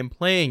when I am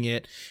playing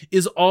it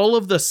is all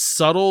of the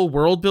subtle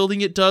world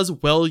building it does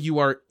while you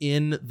are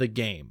in the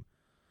game.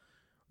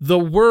 The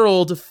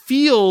world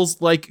feels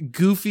like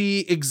goofy,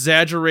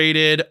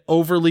 exaggerated,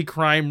 overly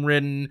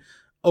crime-ridden,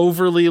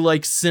 overly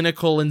like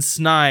cynical and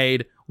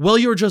snide while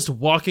you're just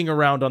walking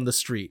around on the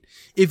street.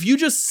 If you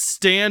just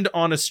stand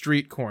on a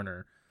street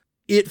corner,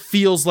 it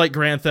feels like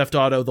Grand Theft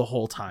Auto the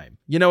whole time.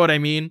 You know what I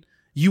mean?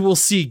 You will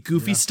see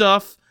goofy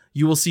stuff.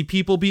 You will see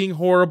people being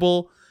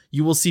horrible.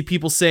 You will see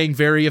people saying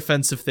very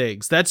offensive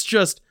things. That's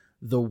just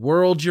the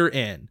world you're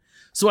in.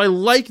 So I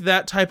like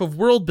that type of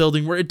world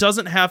building where it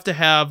doesn't have to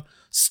have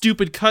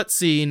stupid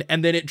cutscene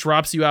and then it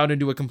drops you out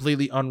into a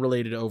completely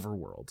unrelated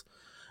overworld.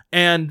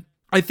 And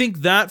I think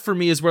that for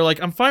me is where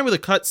like I'm fine with a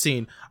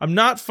cutscene. I'm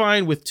not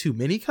fine with too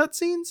many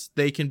cutscenes.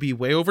 They can be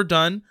way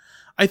overdone.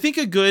 I think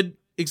a good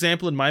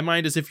example in my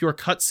mind is if your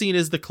cutscene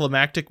is the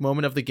climactic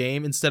moment of the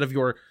game instead of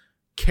your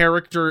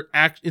character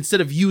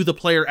instead of you, the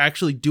player,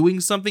 actually doing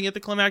something at the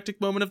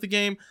climactic moment of the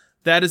game.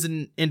 That is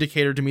an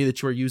indicator to me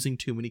that you are using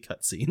too many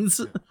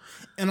cutscenes.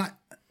 And I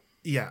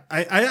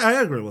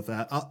agree with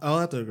that. I'll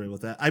have to agree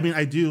with that. I mean,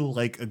 I do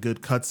like a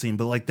good cutscene,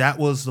 but like that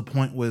was the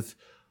point with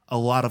a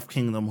lot of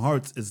Kingdom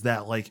Hearts is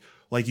that like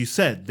you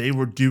said, they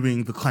were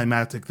doing the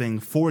climactic thing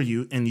for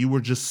you and you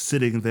were just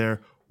sitting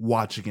there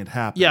watching it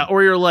happen. Yeah,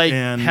 or you're like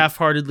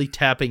half-heartedly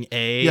tapping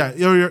A. Yeah,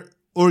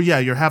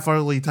 you're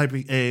half-heartedly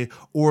typing A,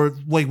 or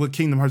like what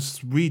Kingdom Hearts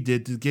 3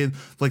 did to get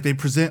like they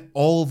present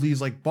all of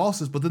these like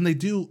bosses, but then they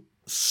do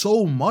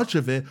so much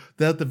of it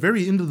that at the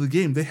very end of the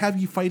game, they have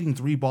you fighting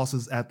 3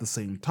 bosses at the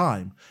same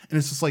time. And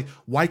it's just like,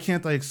 why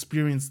can't I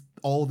experience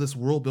all this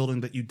world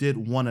building that you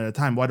did one at a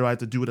time? Why do I have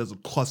to do it as a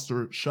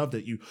cluster shoved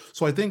at you?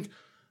 So I think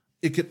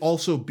it could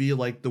also be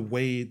like the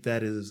way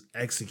that is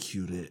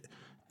executed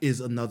is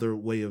another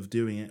way of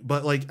doing it.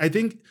 But like, I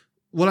think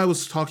what I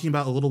was talking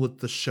about a little with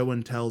the show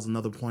and tell is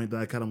another point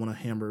that I kind of want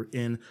to hammer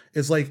in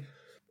is like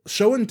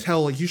show and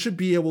tell. Like you should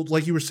be able,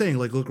 like you were saying,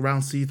 like look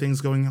around, see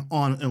things going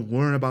on and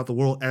learn about the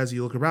world as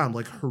you look around.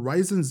 Like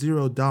Horizon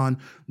Zero Dawn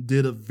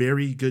did a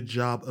very good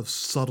job of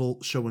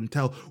subtle show and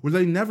tell where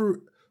they never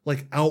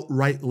like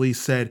outrightly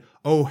said,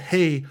 oh,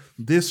 hey,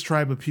 this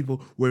tribe of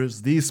people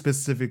wears these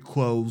specific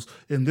clothes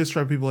and this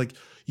tribe of people, like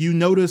you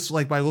notice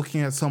like by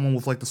looking at someone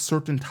with like the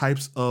certain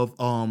types of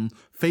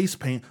face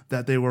paint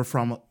that they were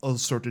from a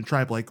certain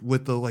tribe, like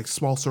with the like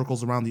small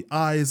circles around the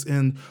eyes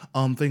and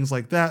things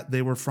like that,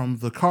 they were from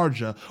the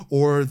Karja.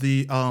 Or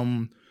the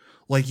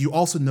like you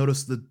also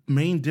notice the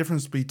main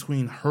difference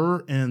between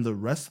her and the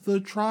rest of the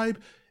tribe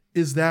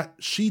is that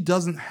she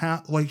doesn't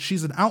have, like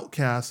she's an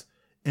outcast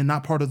and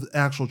not part of the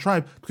actual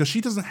tribe because she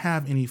doesn't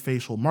have any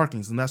facial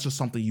markings. And that's just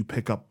something you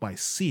pick up by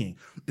seeing.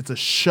 It's a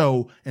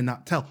show and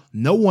not tell.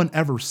 No one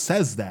ever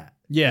says that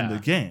in the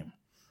game.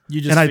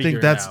 You just and I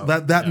think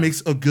that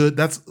makes a good,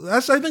 that's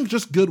I think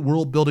just good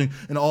world building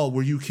and all,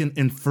 where you can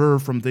infer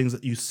from things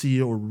that you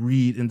see or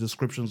read in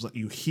descriptions that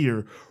you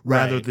hear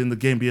rather than the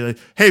game being like,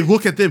 hey,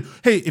 look at them.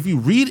 Hey, if you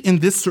read in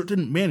this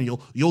certain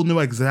manual, you'll know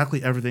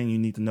exactly everything you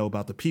need to know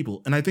about the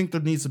people. And I think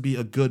there needs to be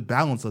a good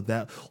balance of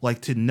that,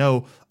 like to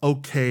know,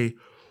 okay,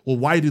 well,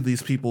 why do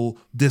these people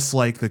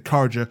dislike the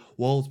Karja?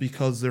 Well, it's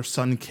because their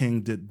Sun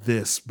King did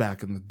this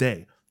back in the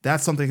day.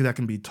 That's something that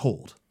can be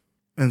told.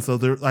 And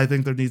so I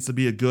think there needs to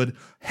be a good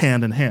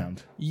hand in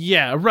hand.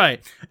 Yeah,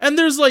 right. And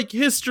there's like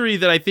history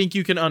that I think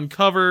you can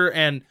uncover,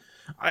 and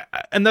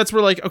and that's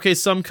where like, okay,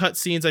 some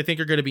cutscenes I think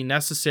are going to be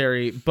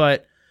necessary,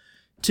 but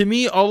to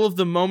me, all of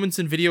the moments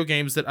in video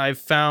games that I've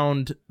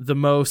found the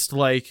most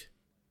like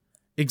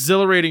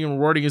exhilarating and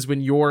rewarding is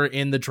when you're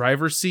in the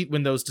driver's seat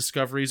when those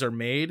discoveries are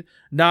made,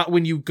 not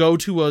when you go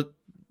to a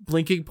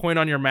blinking point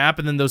on your map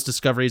and then those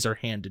discoveries are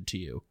handed to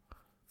you.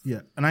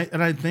 Yeah, and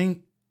I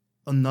think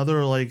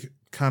another like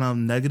kind of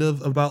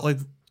negative about like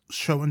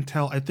show and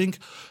tell, I think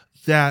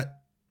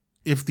that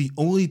if the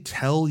only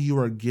tell you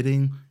are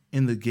getting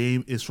in the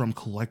game is from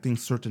collecting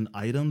certain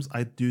items,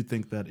 I do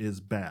think that is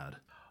bad.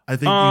 I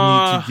think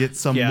you need to get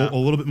some a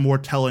little bit more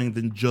telling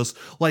than just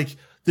like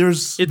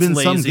there's been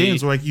lazy. Some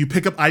games where like you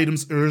pick up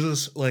items, there's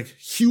this like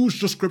huge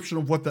description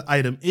of what the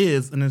item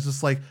is, and it's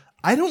just like,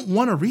 I don't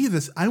want to read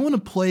this. I want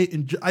to play.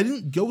 I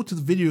didn't go to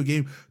the video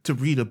game to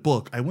read a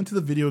book. I went to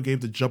the video game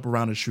to jump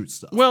around and shoot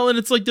stuff. Well, and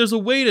it's like there's a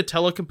way to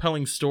tell a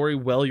compelling story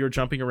while you're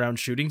jumping around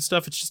shooting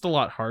stuff. It's just a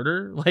lot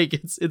harder. Like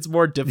it's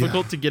more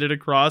difficult to get it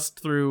across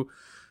through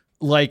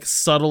like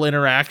subtle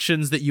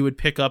interactions that you would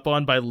pick up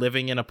on by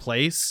living in a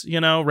place,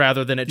 you know,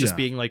 rather than it just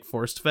being like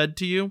forced fed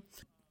to you.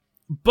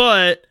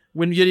 But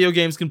when video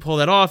games can pull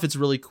that off, it's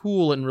really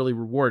cool and really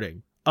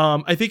rewarding.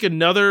 I think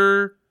one of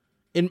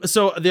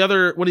the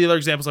other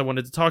examples I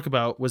wanted to talk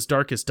about was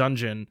Darkest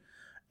Dungeon.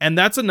 And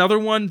that's another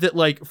one that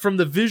like from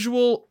the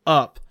visual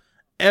up,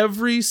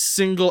 every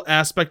single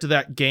aspect of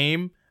that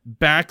game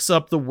backs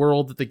up the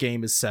world that the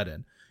game is set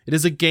in. It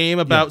is a game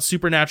about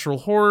supernatural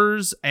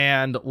horrors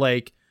and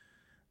like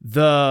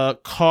the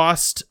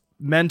cost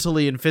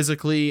mentally and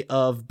physically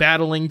of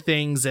battling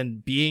things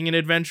and being an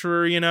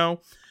adventurer, you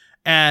know?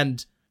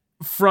 And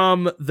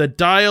from the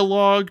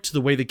dialogue to the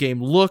way the game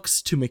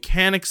looks to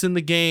mechanics in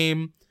the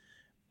game,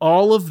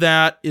 all of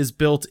that is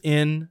built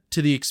in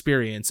to the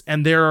experience.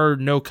 And there are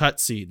no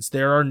cutscenes.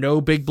 There are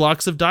no big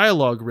blocks of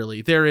dialogue,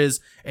 really. There is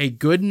a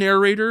good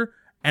narrator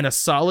and a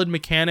solid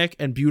mechanic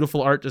and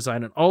beautiful art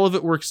design. And all of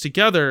it works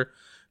together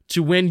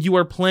to when you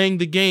are playing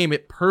the game,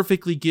 it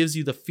perfectly gives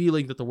you the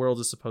feeling that the world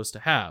is supposed to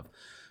have.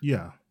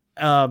 Yeah.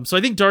 So I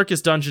think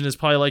Darkest Dungeon is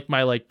probably like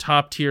my like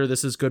top tier.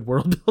 This is good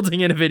world building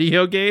in a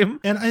video game.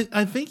 And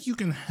I think you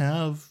can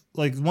have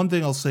like one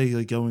thing I'll say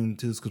like going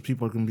to this because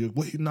people are going to be like,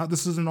 wait, no,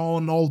 this isn't all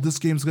in all. This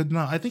game's good.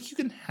 No, I think you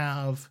can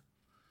have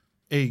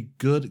a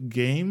good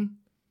game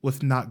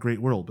with not great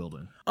world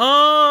building.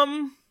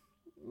 I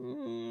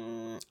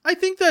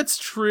think that's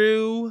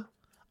true.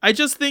 I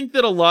just think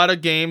that a lot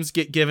of games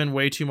get given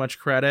way too much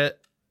credit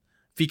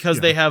because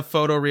they have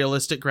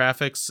photorealistic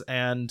graphics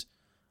and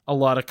a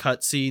lot of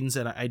cutscenes,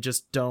 and I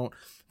just don't.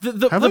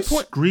 Have I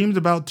screamed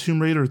about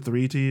Tomb Raider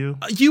 3 to you?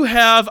 You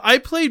have. I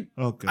played.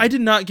 Okay. I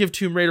did not give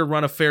Tomb Raider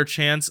Run a fair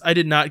chance. I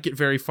did not get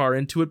very far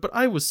into it, but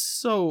I was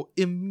so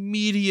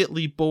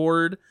immediately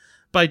bored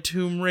by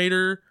Tomb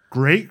Raider.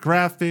 Great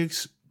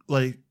graphics,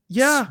 like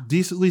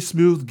decently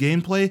smooth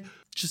gameplay.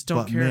 Just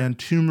don't care. But man,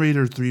 Tomb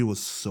Raider 3 was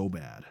so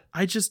bad.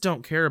 I just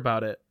don't care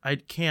about it. I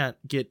can't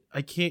get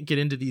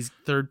into these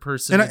third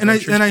person and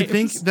I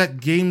think that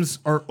games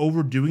are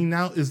overdoing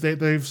now is that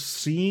they've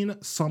seen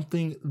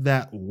something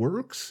that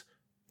works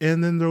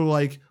and then they're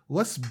like,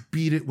 let's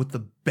beat it with the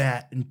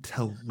bat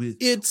until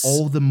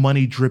all the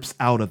money drips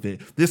out of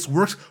it. This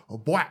works,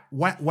 whap,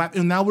 whap, whap.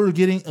 And now we're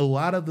getting a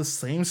lot of the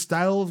same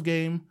style of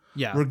game.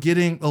 Yeah. We're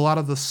getting a lot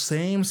of the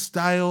same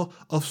style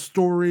of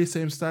story,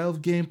 same style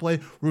of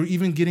gameplay. We're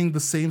even getting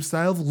the same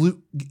style of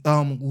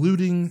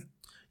looting.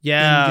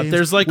 Yeah,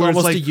 there's like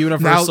almost like a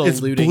universal now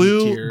it's looting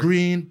blue, tier.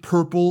 green,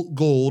 purple,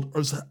 gold,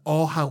 or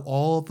all how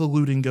all of the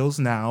looting goes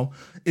now.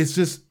 It's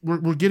just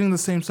we're getting the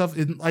same stuff.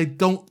 And I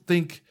don't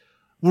think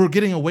we're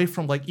getting away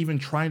from like even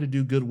trying to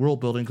do good world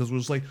building because we're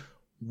just like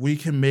we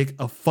can make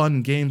a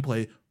fun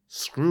gameplay.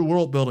 Screw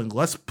world building.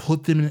 Let's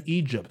put them in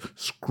Egypt.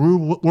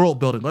 Screw world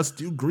building. Let's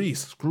do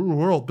Greece. Screw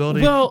world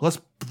building.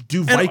 Let's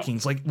do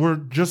Vikings. Like we're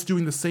just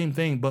doing the same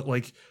thing, but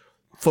like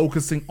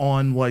focusing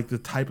on like the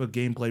type of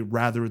gameplay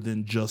rather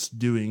than just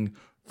doing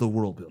the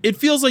world building. It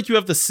feels like you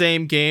have the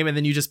same game and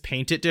then you just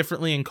paint it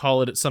differently and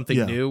call it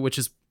something new, which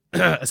is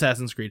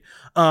Assassin's Creed.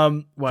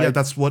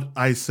 That's what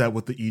I said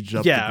with the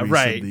Egypt. Yeah,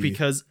 right.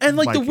 Because like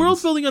Vikings. The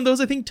world building on those,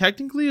 I think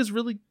technically is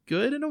really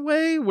good in a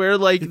way where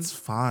like it's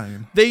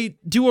fine. They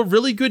do a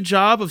really good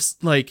job of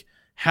like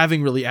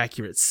having really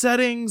accurate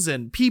settings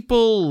and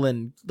people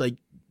and like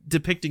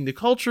depicting the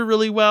culture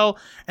really well.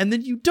 And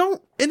then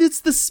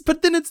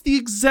but then it's the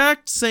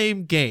exact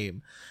same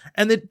game.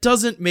 And it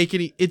doesn't make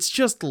it's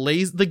just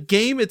lazy. The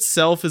game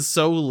itself is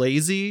so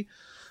lazy.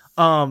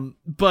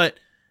 But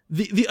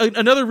the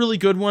another really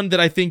good one that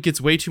I think gets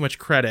way too much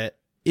credit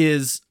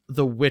is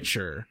The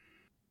Witcher.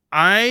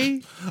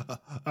 Okay,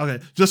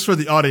 just for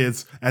the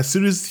audience, as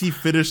soon as he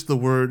finished the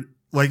word,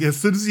 like as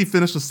soon as he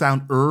finished the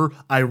sound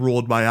I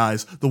rolled my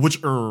eyes. The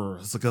Witcher.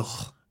 It's like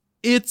ugh.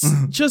 It's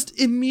just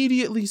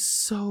immediately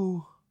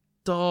so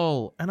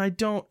dull. And I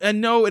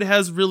know it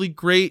has really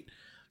great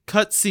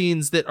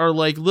cutscenes that are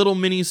like little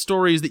mini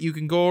stories that you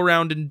can go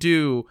around and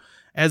do.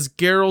 as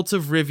Geralt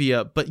of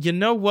Rivia, but you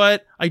know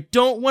what? I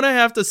don't want to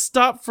have to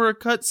stop for a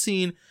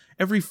cutscene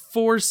every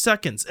 4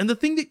 seconds. And the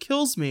thing that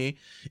kills me,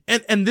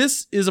 and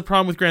this is a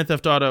problem with Grand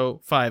Theft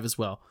Auto 5 as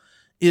well,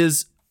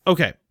 is,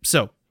 okay,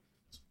 so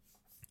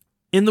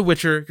in The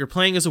Witcher, you're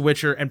playing as a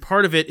Witcher, and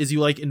part of it is you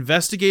like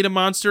investigate a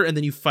monster and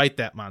then you fight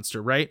that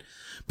monster, right?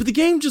 But the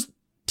game just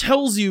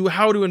tells you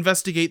how to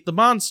investigate the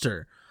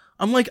monster.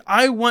 I'm like,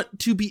 I want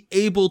to be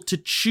able to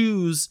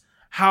choose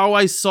how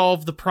I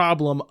solve the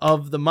problem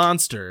of the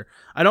monster.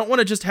 I don't want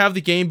to just have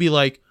the game be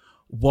like,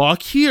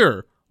 walk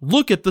here,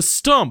 look at the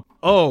stump.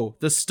 Oh,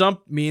 the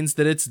stump means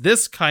that it's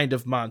this kind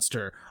of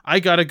monster. I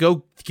gotta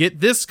go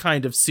get this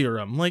kind of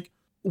serum. Like,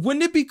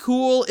 wouldn't it be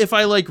cool if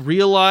I like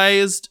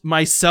realized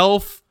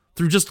myself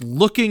through just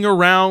looking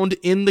around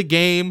in the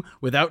game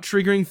without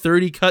triggering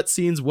 30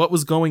 cutscenes what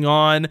was going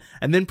on,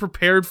 and then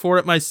prepared for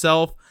it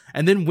myself,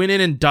 and then went in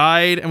and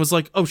died and was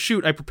like, oh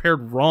shoot, I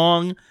prepared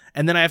wrong,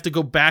 and then I have to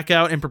go back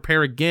out and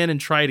prepare again and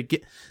try to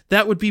get...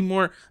 That would be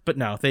more... But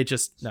no, they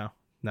just... No.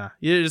 Nah,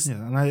 you just... Yeah,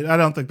 and I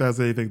don't think that has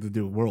anything to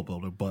do with world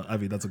building, but I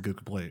mean, that's a good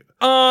complaint.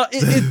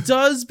 It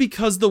does,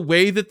 because the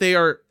way that they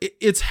are...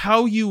 It's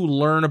how you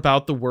learn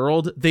about the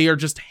world. They are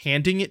just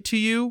handing it to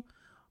you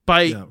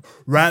by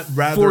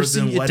rather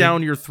forcing than it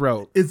down your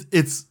throat.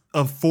 It's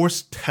a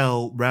forced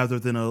tell rather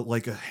than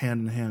a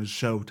hand-in-hand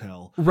show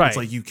tell. Right. It's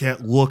like you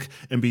can't look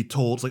and be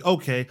told. It's like,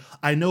 okay,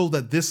 I know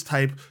that this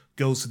type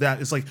goes to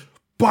that. It's like,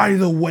 by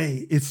the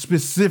way, it's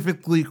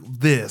specifically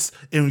this,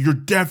 and you're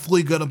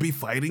definitely gonna be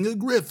fighting a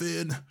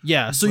griffin.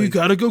 Yeah, so you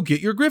gotta go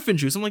get your griffin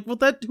juice. I'm like, well,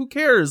 who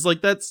cares?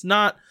 Like, that's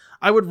not...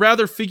 I would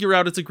rather figure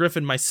out it's a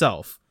griffin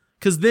myself,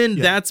 because then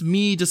that's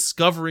me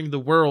discovering the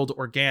world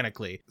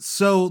organically.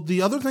 So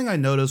the other thing I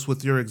noticed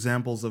with your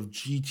examples of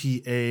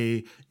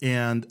GTA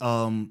and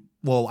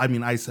well, I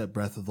mean, I said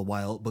Breath of the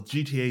Wild, but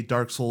GTA,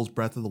 Dark Souls,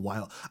 Breath of the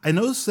Wild, I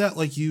noticed that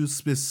like you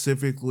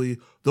specifically,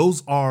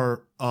 those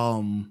are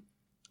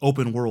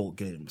open world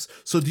games.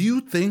 So do you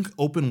think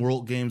open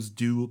world games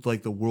do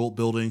like the world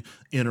building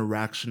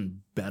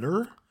interaction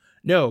better?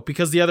 No,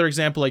 because the other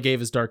example I gave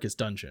is Darkest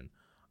Dungeon.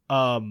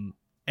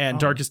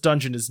 Darkest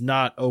Dungeon is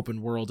not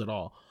open world at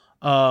all.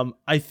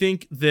 I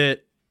think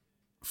that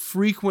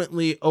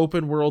frequently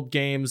open world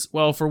games,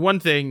 well, for one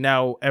thing,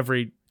 now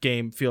every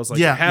game feels like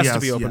it has to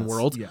be open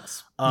world.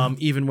 Yes.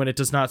 Even when it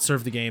does not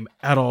serve the game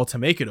at all to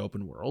make it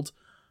open world.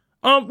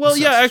 Not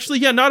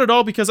at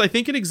all, because I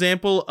think an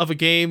example of a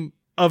game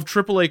of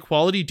AAA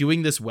quality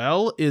doing this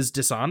well is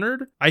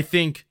Dishonored. I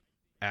think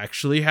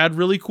actually had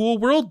really cool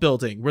world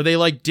building where they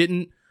like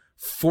didn't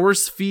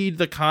force feed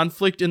the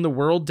conflict in the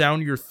world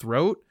down your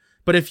throat.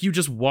 But if you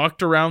just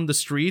walked around the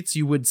streets,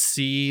 you would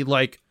see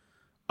like,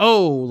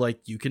 oh,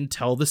 like you can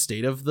tell the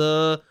state of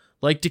the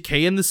like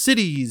decay in the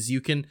cities.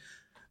 You can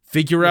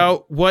figure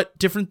out what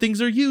different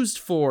things are used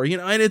for, you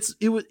know, and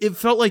it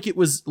felt like it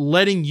was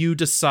letting you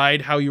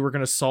decide how you were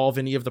going to solve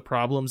any of the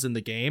problems in the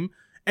game.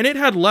 And it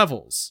had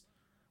levels,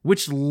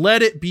 which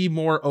let it be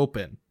more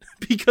open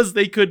because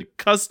they could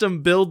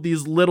custom build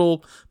these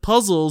little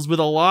puzzles with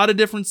a lot of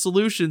different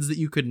solutions that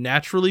you could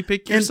naturally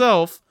pick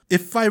yourself.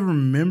 If I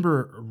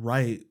remember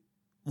right,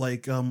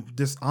 like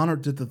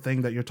Dishonored did the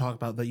thing that you're talking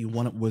about that you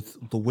wanted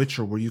with The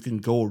Witcher, where you can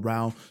go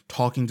around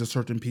talking to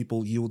certain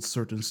people, yield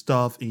certain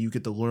stuff, and you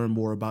get to learn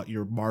more about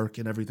your mark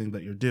and everything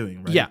that you're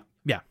doing, right?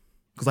 Yeah.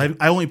 Because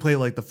I only played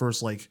like the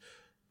first like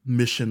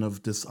mission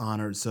of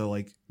Dishonored, so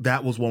like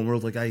that was one where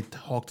like I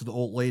talked to the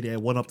old lady, I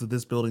went up to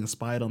this building and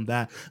spied on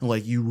that, and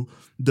like you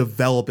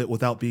develop it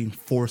without being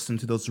forced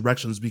into those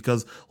directions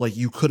because like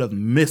you could have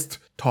missed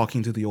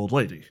talking to the old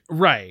lady.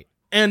 Right.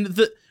 And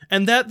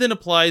that then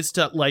applies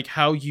to like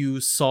how you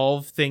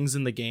solve things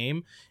in the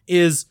game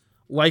is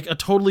like a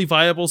totally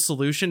viable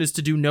solution is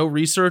to do no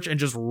research and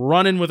just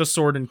run in with a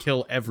sword and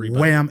kill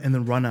everybody. Wham, and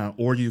then run out.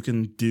 Or you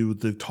can do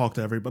the talk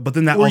to everybody, but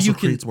then that also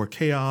creates more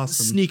chaos.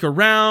 Sneak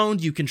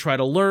around, you can try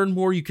to learn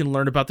more, you can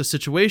learn about the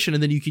situation,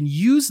 and then you can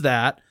use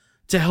that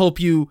to help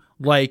you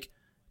like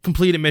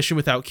complete a mission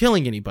without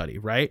killing anybody,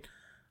 right?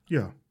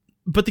 Yeah.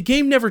 But the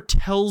game never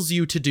tells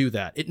you to do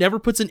that. It never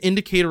puts an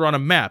indicator on a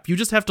map. You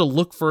just have to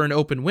look for an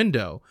open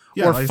window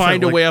or like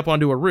find a way up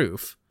onto a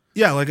roof.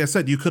 Yeah, like I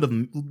said, you could have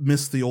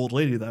missed the old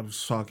lady that I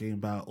was talking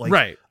about. Like,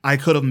 right. I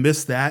could have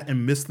missed that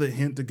and missed the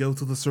hint to go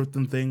to the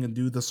certain thing and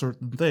do the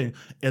certain thing.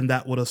 And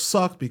that would have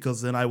sucked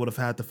because then I would have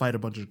had to fight a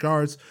bunch of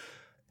guards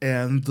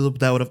and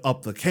that would have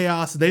upped the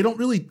chaos. They don't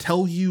really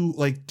tell you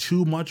like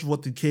too much of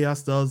what the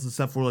chaos does,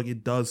 except for like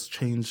it does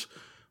change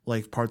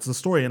like parts of the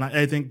story. And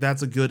I think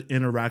that's a good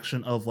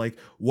interaction of like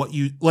what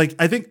you like.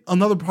 I think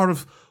another part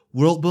of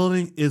world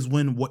building is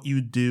when what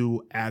you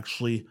do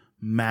actually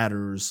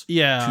matters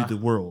to the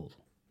world.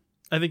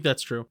 I think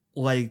that's true.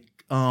 Like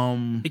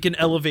it can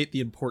elevate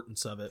the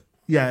importance of it.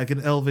 Yeah, it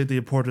can elevate the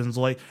importance,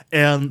 like,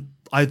 and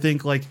I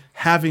think like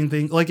having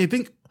things like I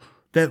think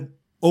that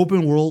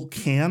open world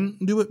can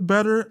do it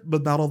better,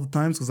 but not all the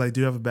times, because I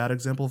do have a bad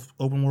example of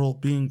open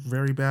world being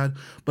very bad.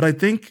 But I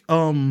think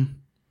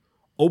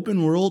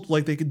open world,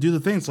 like they could do the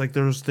things like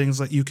there's things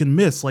that you can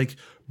miss. Like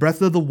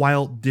Breath of the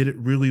Wild did it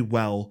really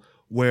well,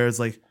 whereas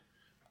like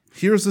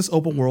here's this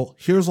open world.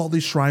 Here's all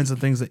these shrines and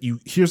things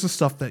here's the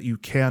stuff that you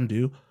can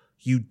do.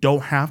 You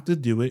don't have to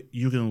do it.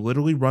 You can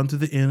literally run to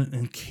the inn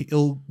and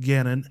kill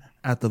Ganon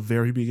at the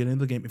very beginning of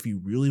the game if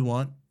you really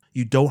want.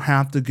 You don't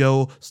have to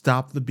go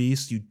stop the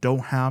beast. You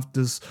don't have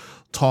to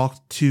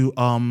talk to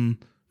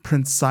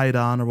Prince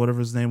Sidon or whatever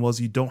his name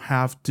was. You don't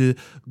have to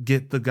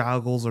get the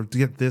goggles or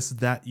get this,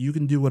 that. You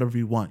can do whatever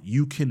you want.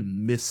 You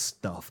can miss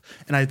stuff.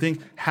 And I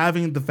think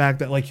having the fact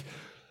that, like,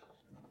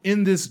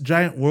 in this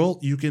giant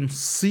world, you can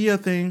see a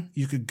thing,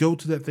 you could go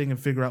to that thing and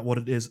figure out what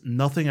it is.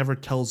 Nothing ever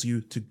tells you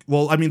to,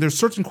 well, I mean, there's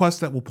certain quests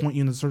that will point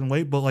you in a certain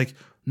way, but like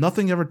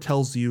nothing ever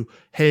tells you,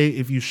 hey,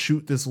 if you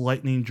shoot this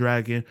lightning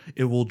dragon,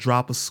 it will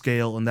drop a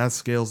scale and that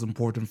scale is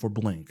important for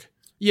Blink.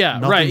 Yeah,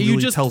 Nothing right. really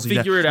You just tells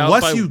figure that. it out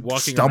unless by you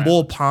walking stumble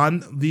around.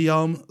 upon the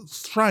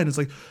shrine. It's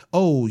like,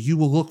 oh, you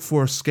will look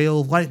for a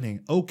scale of lightning.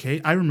 Okay,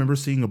 I remember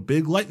seeing a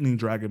big lightning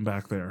dragon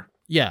back there.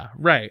 Yeah,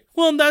 right.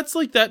 Well, and that's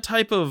like that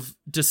type of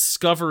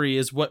discovery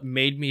is what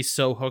made me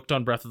so hooked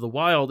on Breath of the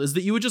Wild, is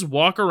that you would just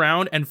walk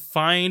around and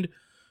find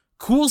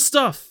cool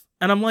stuff.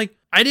 And I'm like,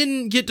 I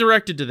didn't get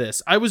directed to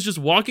this. I was just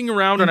walking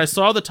around and I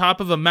saw the top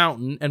of a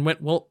mountain and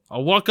went, well,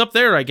 I'll walk up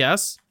there, I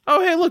guess.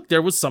 Oh, hey, look,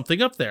 there was something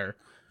up there.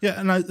 Yeah,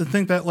 and I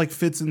think that like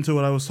fits into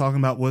what I was talking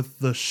about with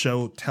the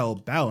show-tell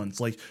balance.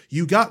 Like,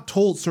 you got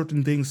told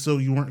certain things so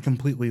you weren't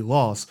completely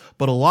lost,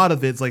 but a lot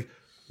of it's like,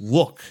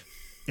 look,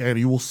 and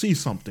you will see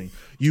something.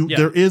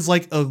 There is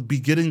like a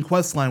beginning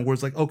quest line where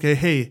it's like, okay,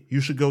 hey,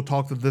 you should go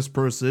talk to this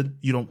person.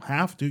 You don't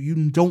have to.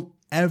 You don't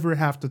ever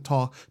have to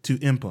talk to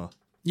Impa.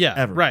 Yeah,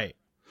 ever. Right.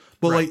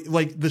 But right.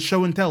 like the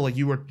show and tell, like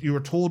you were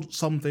told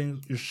some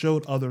things, you're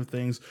showed other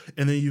things,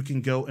 and then you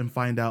can go and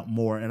find out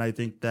more. And I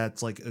think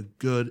that's like a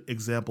good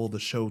example of the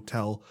show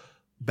tell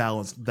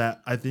balance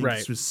that I think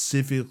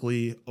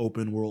specifically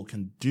open world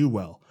can do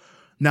well.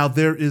 Now,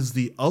 there is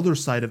the other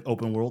side of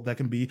open world that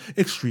can be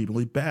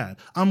extremely bad.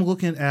 I'm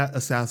looking at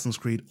Assassin's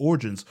Creed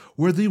Origins,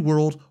 where the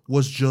world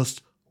was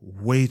just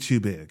way too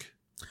big.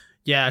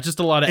 Yeah,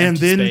 just a lot of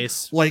empty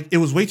space. Like, it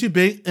was way too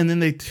big, and then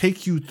they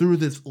take you through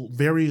this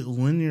very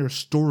linear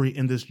story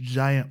in this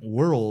giant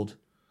world.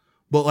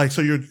 But, like,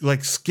 so you're,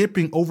 like,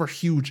 skipping over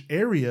huge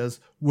areas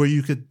where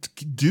you could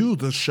do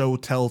the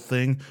show-tell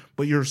thing,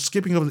 but you're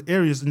skipping over the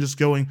areas and just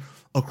going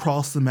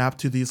across the map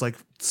to these, like,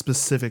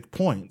 specific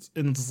points.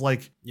 And it's,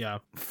 like,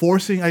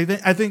 forcing, I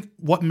think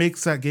what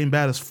makes that game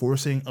bad is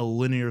forcing a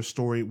linear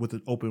story with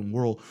an open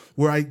world,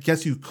 where I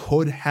guess you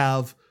could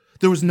have,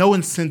 there was no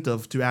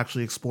incentive to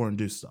actually explore and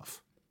do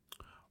stuff.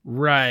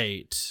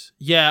 Right.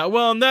 Yeah,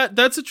 well, and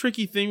that's a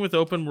tricky thing with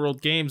open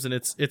world games, and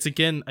it's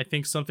again, I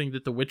think something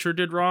that The Witcher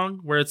did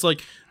wrong, where it's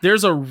like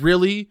there's a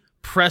really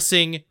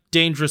pressing,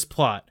 dangerous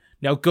plot.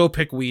 Now go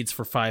pick weeds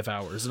for 5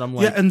 hours. And I'm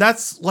like, yeah, and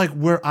that's like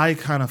where I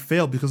kind of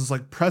failed, because it's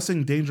like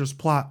pressing dangerous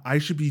plot. I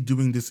should be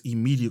doing this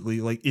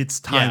immediately. Like,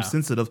 it's time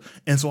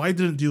sensitive. And so I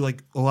didn't do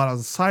like a lot of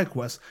the side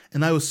quests,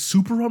 and I was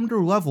super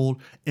under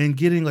leveled and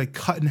getting like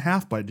cut in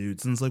half by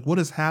dudes. And it's like, what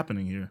is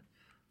happening here?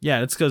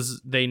 Yeah, it's because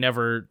they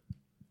never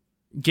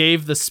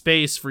gave the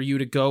space for you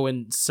to go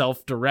and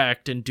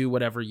self-direct and do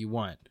whatever you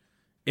want.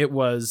 It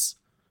was,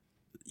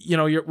 you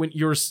know,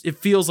 it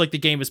feels like the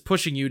game is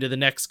pushing you to the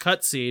next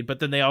cutscene, but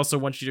then they also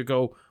want you to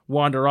go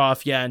wander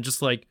off, and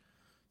just like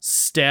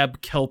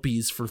stab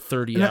kelpies for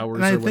 30 hours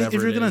and I or think whatever.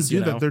 if you're gonna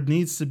do that, there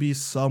needs to be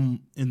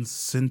some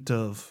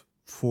incentive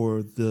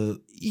for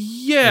the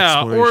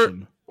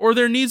or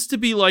there needs to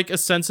be like a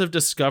sense of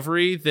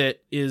discovery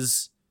that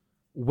is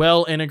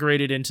well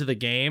integrated into the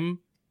game.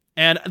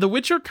 And The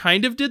Witcher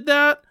kind of did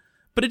that,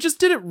 but it just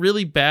did it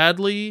really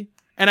badly.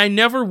 And I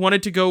never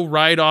wanted to go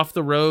ride off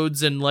the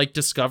roads and like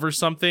discover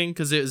something,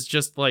 because it was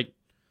just like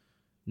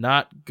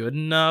not good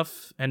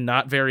enough and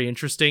not very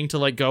interesting to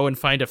like go and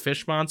find a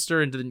fish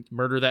monster and then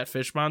murder that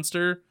fish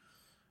monster.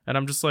 And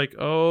I'm just like,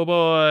 oh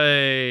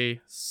boy,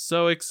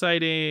 so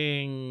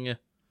exciting.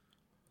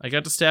 I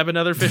got to stab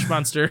another fish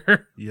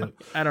monster. Yep.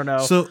 I don't know.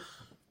 So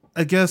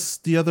I guess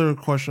the other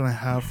question I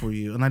have for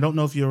you, and I don't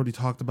know if you already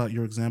talked about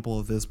your example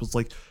of this, but it's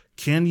like,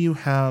 can you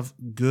have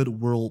good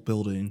world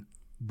building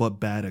but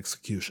bad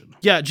execution?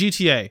 Yeah,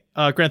 GTA,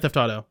 Grand Theft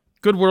Auto.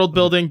 Good world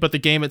building, but the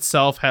game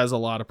itself has a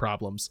lot of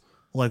problems.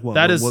 Like what?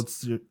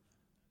 What's your...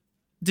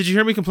 Did you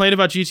hear me complain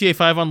about GTA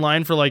 5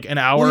 Online for like an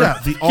hour? Well,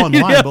 yeah, the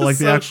online, but like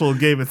the actual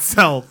game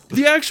itself.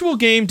 The actual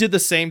game did the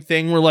same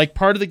thing, where like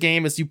part of the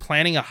game is you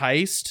planning a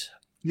heist.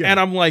 Yeah.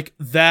 And I'm like,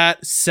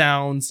 that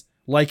sounds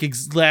like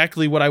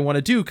exactly what I want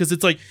to do, because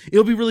it's like,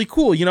 it'll be really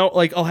cool, you know,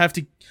 like I'll have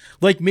to,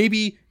 like,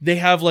 maybe they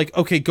have like,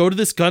 okay, go to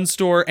this gun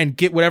store and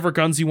get whatever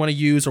guns you want to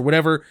use or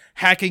whatever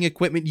hacking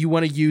equipment you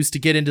want to use to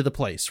get into the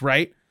place,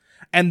 right?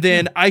 And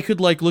then I could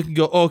like look and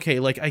go, okay,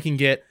 like I can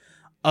get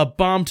a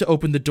bomb to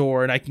open the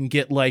door, and I can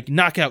get like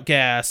knockout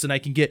gas, and I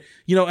can get,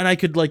 you know, and I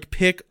could like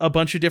pick a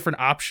bunch of different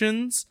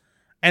options,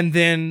 and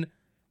then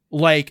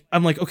like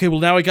I'm like, okay, well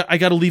now I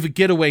got to leave a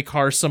getaway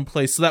car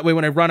someplace, so that way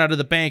when I run out of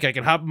the bank I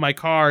can hop in my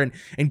car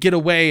and get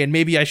away. And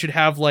maybe I should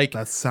have like,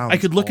 that sounds I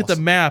could look awesome. at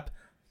the map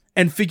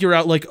and figure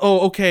out like,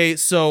 oh, okay,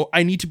 so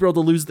I need to be able to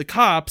lose the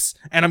cops,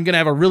 and I'm gonna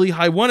have a really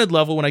high wanted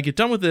level when I get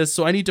done with this,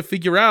 so I need to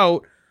figure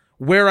out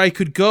where I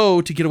could go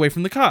to get away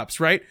from the cops,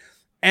 right?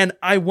 And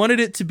I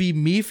wanted it to be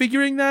me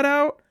figuring that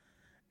out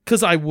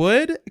because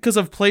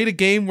I've played a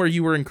game where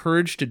you were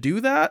encouraged to do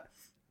that.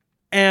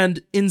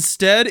 And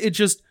instead, it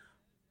just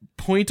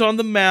point on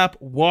the map,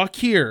 walk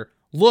here.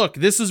 Look,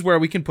 this is where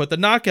we can put the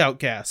knockout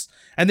gas.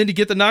 And then to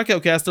get the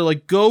knockout gas, they're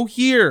like, go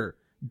here,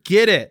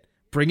 get it,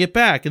 bring it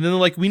back. And then they're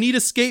like, we need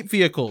escape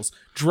vehicles.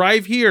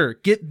 Drive here,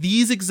 get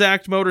these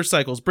exact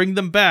motorcycles, bring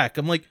them back.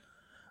 I'm like,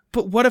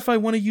 but what if I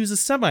want to use a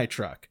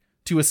semi-truck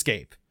to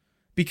escape?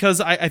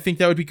 Because I think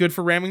that would be good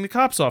for ramming the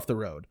cops off the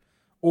road.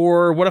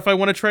 Or what if I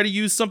want to try to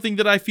use something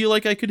that I feel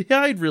like I could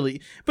hide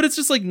really? But it's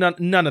just like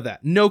none of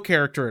that. No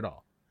character at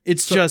all.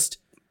 It's just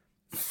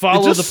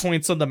follow the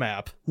points on the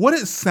map. What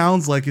it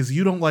sounds like is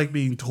you don't like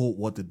being told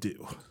what to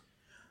do.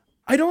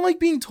 I don't like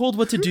being told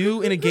what to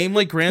do in a game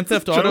like Grand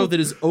Theft Auto that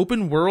is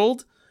open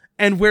world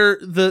and where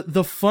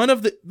the fun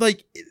of the,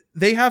 like,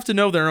 they have to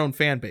know their own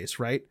fan base,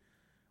 right?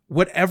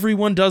 What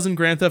everyone does in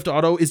Grand Theft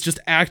Auto is just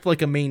act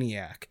like a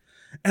maniac.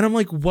 And I'm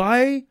like,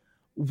 why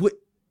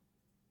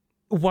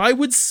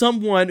would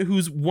someone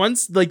who's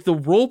once, like, the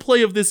role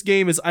play of this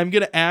game is I'm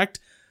going to act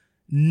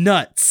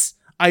nuts.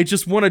 I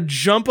just want to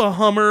jump a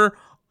Hummer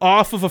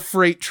off of a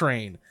freight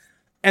train.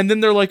 And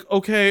then they're like,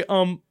 okay,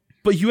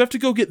 but you have to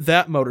go get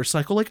that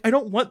motorcycle. Like, I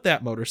don't want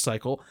that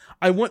motorcycle.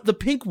 I want the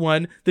pink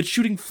one that's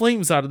shooting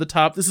flames out of the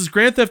top. This is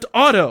Grand Theft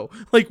Auto.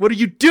 Like, what are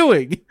you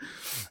doing?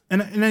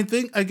 And I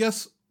think, I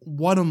guess,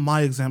 one of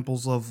my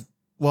examples of,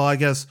 well, I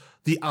guess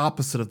the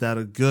opposite of that,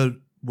 a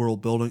good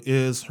world building,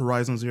 is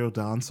Horizon Zero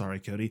Dawn. Sorry,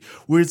 Cody.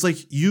 Where it's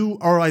like you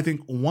are, I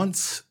think,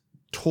 once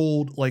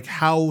told like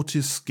how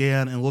to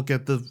scan and look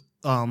at the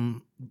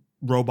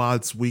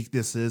robots'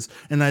 weaknesses,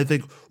 and I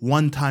think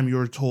one time you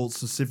were told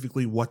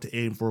specifically what to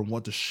aim for and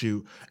what to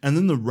shoot, and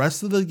then the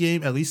rest of the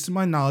game, at least to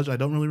my knowledge, I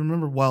don't really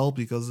remember well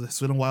because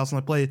it's been a while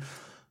since I played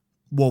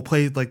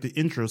like the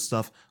intro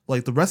stuff.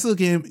 Like the rest of the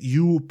game,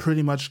 you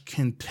pretty much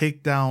can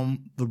take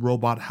down the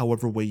robot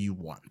however way you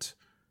want.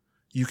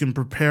 You can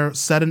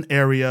set an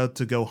area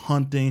to go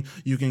hunting.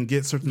 You can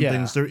get certain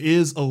things. There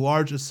is a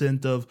large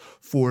incentive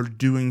for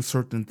doing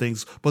certain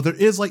things, but there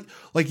is like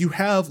you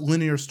have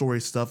linear story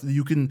stuff.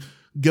 You can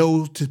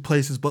go to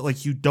places, but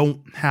like you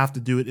don't have to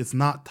do it. It's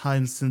not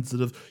time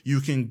sensitive. You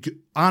can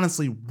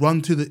honestly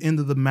run to the end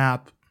of the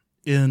map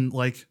in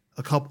like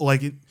a couple,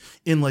 like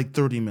in like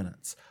 30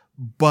 minutes.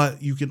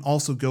 But you can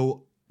also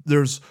go,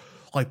 there's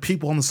like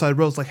people on the side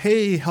roads like,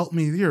 hey, help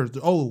me here.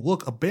 Oh,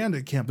 look, a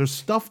bandit camp. There's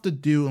stuff to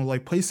do and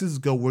like places to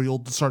go where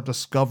you'll start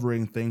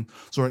discovering things.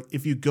 So like,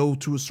 if you go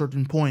to a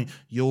certain point,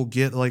 you'll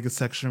get like a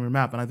section of your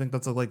map. And I think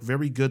that's a like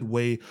very good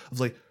way of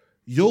like,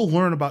 you'll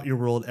learn about your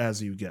world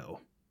as you go.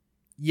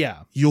 Yeah.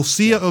 You'll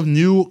see a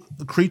new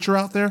creature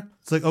out there.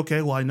 It's like,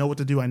 okay, well, I know what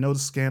to do. I know to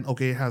scan.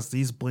 Okay, it has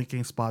these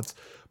blinking spots.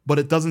 But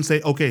it doesn't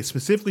say, okay,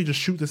 specifically just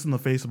shoot this in the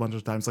face a bunch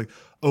of times. Like,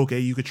 okay,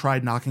 you could try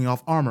knocking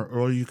off armor,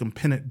 or you can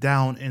pin it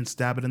down and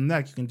stab it in the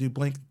neck. You can do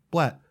blink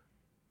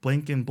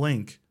and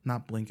blink.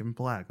 Not blink and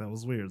black. That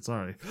was weird.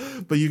 Sorry.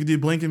 But you can do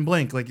blink and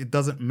blink. Like, it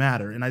doesn't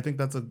matter. And I think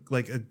that's a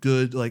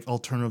good like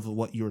alternative of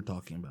what you were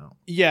talking about.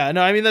 Yeah,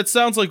 no, I mean, that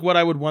sounds like what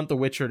I would want The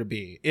Witcher to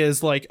be.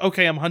 Is like,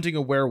 okay, I'm hunting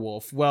a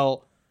werewolf.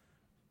 Well,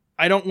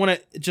 I don't want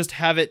to just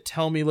have it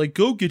tell me, like,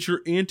 go get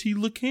your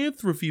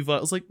anti-lycanthropy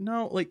vials. Like,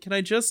 no, like, can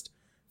I just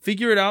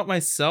figure it out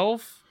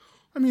myself?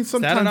 I mean,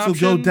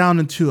 sometimes you'll go down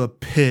into a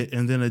pit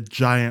and then a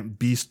giant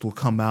beast will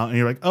come out and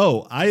you're like,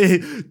 oh,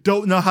 I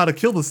don't know how to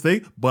kill this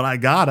thing, but I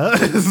gotta.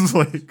 It's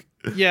like,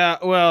 yeah,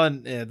 well,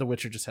 and The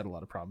Witcher just had a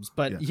lot of problems,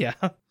 but yeah.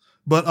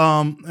 But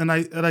and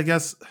I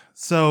guess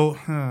so.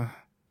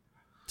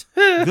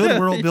 Good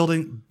world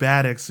building,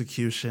 bad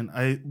execution.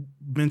 I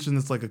mentioned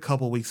this like a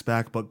couple weeks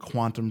back, but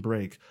Quantum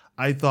Break,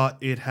 I thought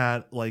it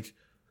had like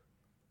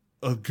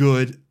a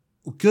good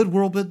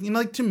world building.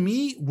 Like, to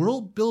me,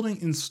 world building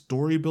and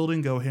story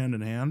building go hand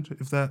in hand.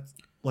 If that,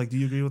 like, do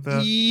you agree with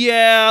that?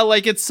 Yeah,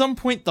 like at some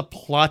point the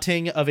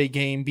plotting of a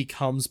game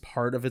becomes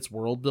part of its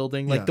world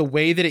building. Like the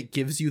way that it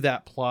gives you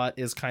that plot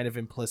is kind of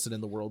implicit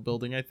in the world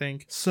building, I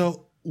think.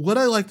 So what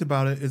I liked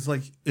about it is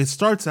like it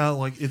starts out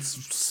like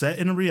it's set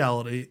in a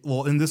reality.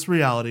 Well, in this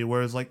reality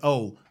where it's like,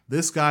 oh,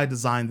 this guy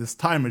designed this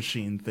time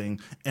machine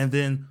thing, and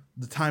then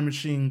the time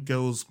machine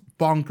goes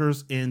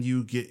bonkers and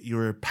you get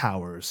your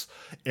powers.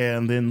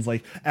 And then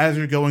like as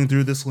you're going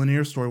through this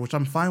linear story, which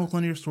I'm fine with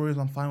linear stories,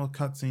 I'm fine with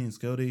cutscenes,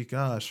 Cody,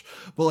 gosh.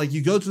 But like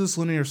you go to this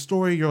linear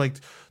story, you're like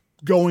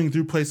going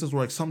through places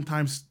where like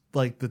sometimes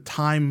like the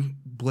time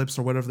blips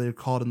or whatever they're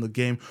called in the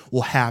game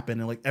will happen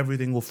and like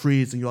everything will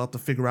freeze and you'll have to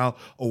figure out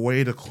a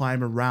way to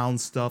climb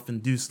around stuff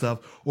and do stuff.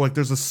 Or like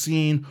there's a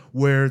scene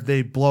where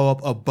they blow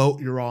up a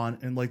boat you're on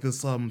and like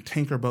this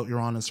tanker boat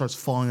you're on and starts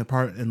falling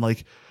apart and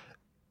like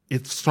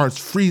it starts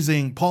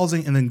freezing,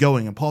 pausing, and then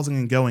going, and pausing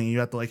and going, and you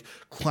have to like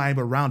climb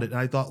around it. And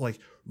I thought like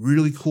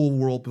really cool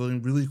world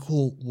building, really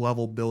cool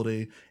level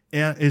building.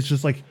 And it's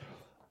just like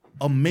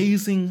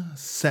amazing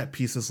set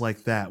pieces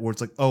like that, where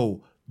it's like,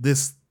 oh,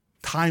 this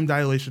time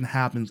dilation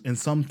happens, and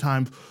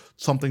sometimes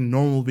something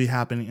normal will be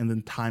happening, and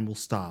then time will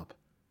stop.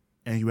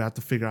 And you have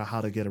to figure out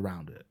how to get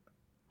around it.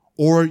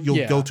 Or you'll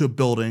Yeah. go to a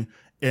building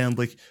and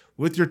like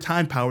with your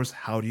time powers,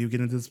 how do you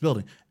get into this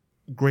building?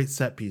 Great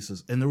set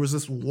pieces. And there was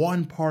this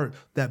one part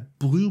that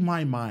blew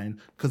my mind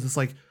because it's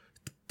like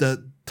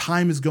the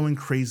time is going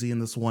crazy in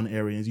this one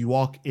area. And you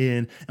walk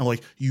in and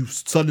like you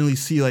suddenly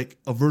see like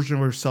a version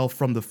of yourself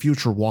from the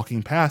future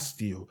walking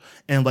past you.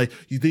 And like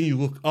you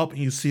look up and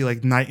you see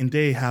like night and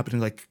day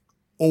happening like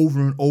over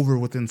and over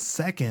within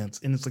seconds.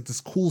 And it's like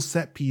this cool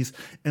set piece.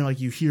 And like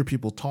you hear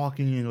people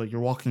talking and like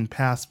you're walking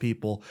past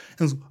people.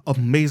 And it's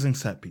amazing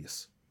set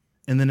piece.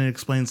 And then it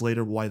explains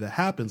later why that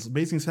happens.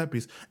 Amazing set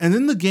piece. And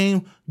then the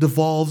game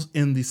devolves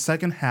in the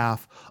second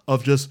half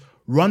of just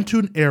run to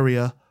an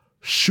area,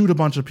 shoot a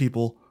bunch of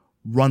people,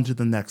 run to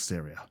the next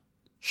area,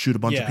 shoot a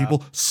bunch of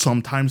people.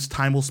 Sometimes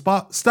time will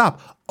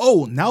stop.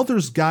 Oh, now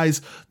there's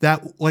guys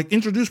that like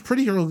introduced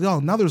pretty early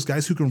on. Now there's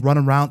guys who can run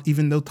around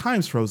even though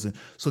time's frozen.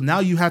 So now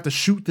you have to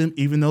shoot them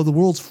even though the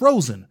world's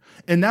frozen.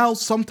 And now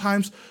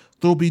sometimes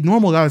there'll be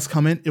normal guys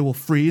come in, it will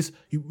freeze.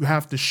 You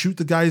have to shoot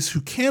the guys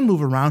who can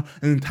move around,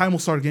 and then time will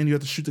start again. You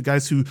have to shoot the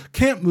guys who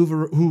can't move,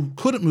 who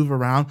couldn't move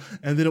around,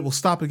 and then it will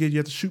stop again. You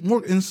have to shoot more.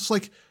 And it's just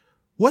like,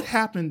 what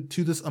happened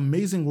to this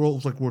amazing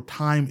world like where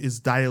time is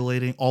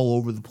dilating all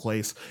over the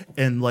place,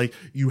 and like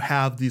you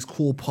have these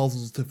cool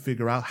puzzles to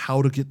figure out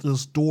how to get to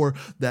this door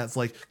that's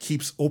like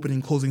keeps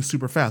opening, closing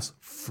super fast.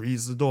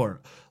 Freeze the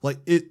door. Like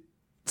it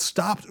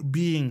stopped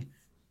being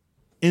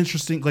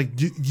interesting, like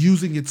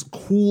using its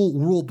cool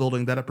world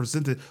building that it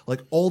presented,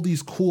 like all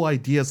these cool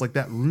ideas, like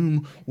that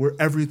room where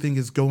everything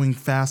is going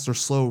fast or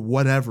slow,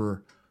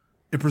 whatever.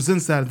 It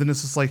presents that, and then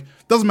it's just like,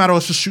 doesn't matter,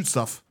 let's just shoot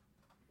stuff.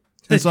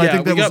 And so I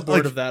think that we got was bored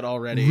like of that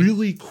already.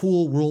 Really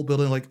cool world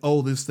building, like,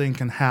 oh, this thing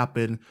can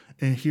happen,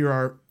 and here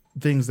are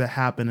things that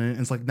happen, and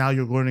it's like now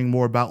you're learning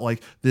more about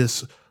like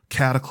this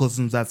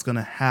cataclysms that's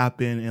gonna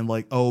happen, and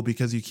like, oh,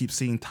 because you keep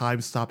seeing time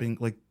stopping,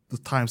 like the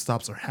time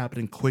stops are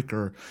happening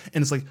quicker,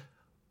 and it's like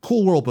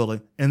cool world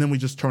building, and then we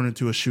just turn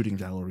into a shooting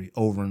gallery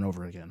over and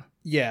over again.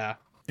 Yeah.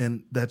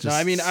 And that just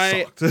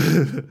sucked.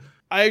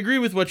 I agree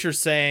with what you're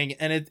saying,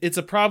 and it's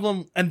a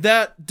problem, and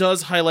that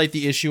does highlight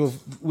the issue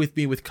with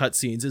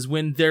cutscenes, is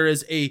when there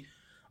is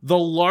the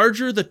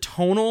larger the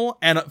tonal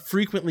and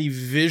frequently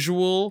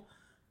visual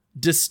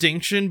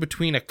distinction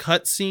between a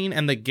cutscene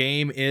and the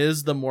game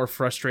is, the more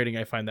frustrating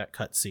I find that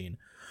cutscene.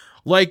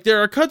 Like, there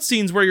are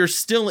cutscenes where you're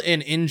still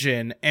in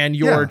engine and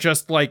you're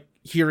just like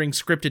hearing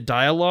scripted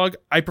dialogue.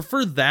 I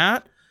prefer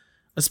that,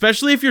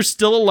 especially if you're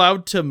still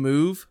allowed to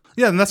move.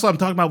 Yeah, and that's what I'm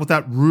talking about with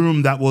that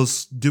room that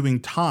was doing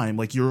time.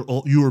 Like you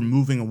were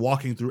moving and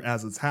walking through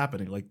as it's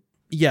happening. Like,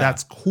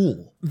 that's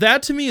cool.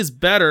 That to me is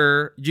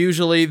better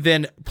usually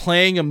than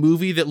playing a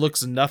movie that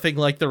looks nothing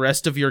like the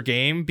rest of your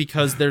game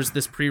because there's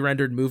this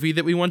pre-rendered movie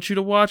that we want you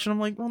to watch. And I'm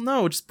like, well,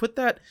 no, just put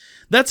that.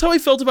 That's how I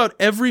felt about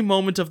every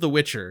moment of The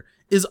Witcher.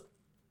 Is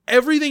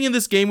everything in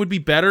this game would be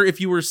better if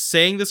you were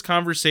saying this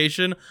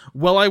conversation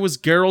while I was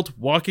Geralt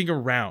walking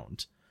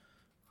around.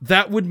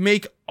 That would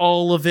make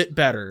all of it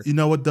better. You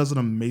know what does an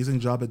amazing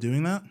job at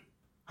doing that?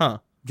 Huh.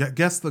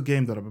 Guess the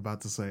game that I'm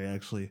about to say,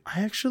 actually.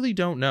 I actually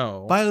don't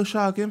know.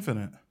 BioShock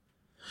Infinite.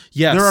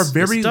 Yes. There are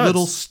very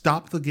little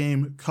stop the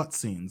game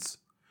cutscenes.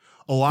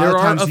 A lot of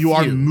times you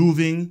are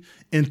moving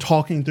and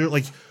talking through,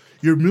 like,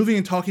 you're moving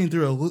and talking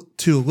through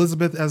to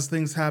Elizabeth as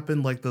things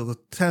happen. Like the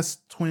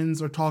Test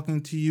twins are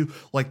talking to you.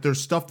 Like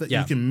there's stuff that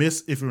you can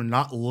miss if you're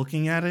not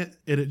looking at it,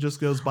 and it just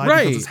goes by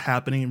because it's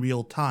happening in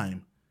real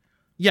time.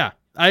 Yeah,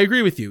 I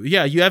agree with you.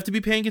 Yeah, you have to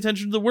be paying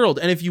attention to the world,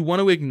 and if you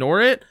want to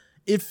ignore it,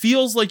 it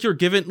feels like you're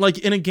given, like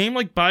in a game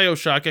like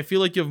BioShock, I feel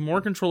like you have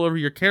more control over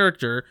your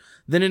character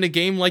than in a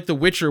game like The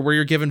Witcher, where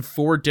you're given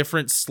 4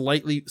 different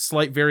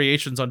slight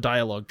variations on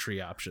dialogue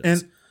tree options.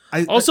 And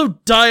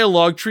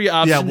dialogue tree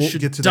options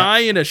should die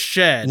in a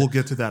shed. We'll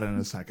get to that in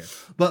a second.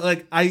 But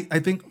like, I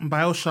think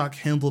BioShock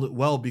handled it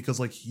well because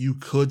like you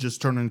could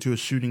just turn it into a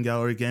shooting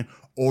gallery game,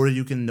 or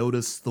you can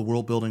notice the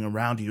world building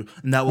around you,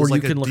 and that was or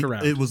like you can look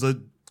around. It was a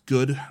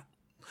good.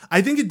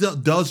 I think it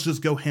does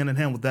just go hand in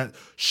hand with that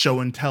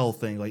show and tell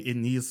thing. Like it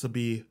needs to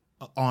be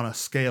on a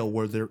scale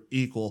where they're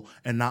equal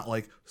and not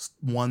like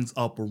one's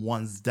up or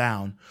one's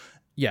down.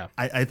 Yeah,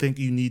 I think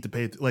you need to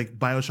pay. Like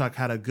BioShock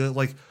had a good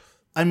like.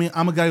 I mean,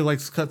 I'm a guy who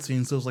likes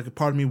cutscenes, so it's like a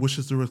part of me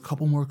wishes there were a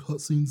couple more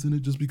cutscenes in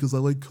it just because I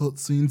like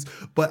cutscenes.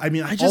 But I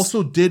mean, I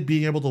also did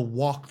being able to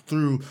walk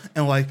through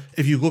and like,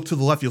 if you look to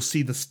the left, you'll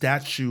see the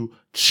statue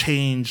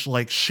change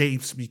like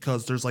shapes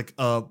because there's like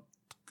a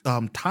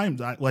time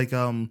like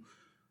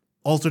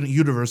alternate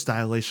universe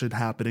dilation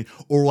happening,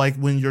 or like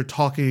when you're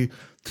talking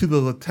to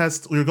the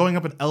test, you're going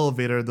up an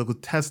elevator, the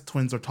test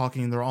twins are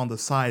talking, they're on the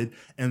side,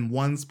 and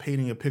one's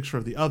painting a picture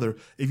of the other.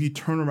 If you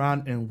turn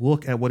around and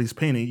look at what he's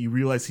painting, you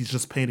realize he's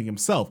just painting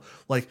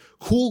himself. Like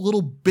cool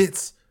little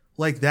bits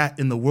like that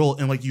in the world,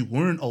 and like you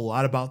learn a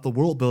lot about the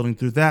world building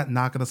through that.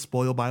 Not gonna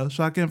spoil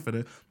BioShock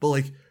Infinite, but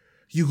like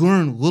you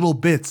learn little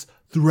bits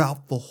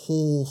throughout the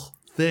whole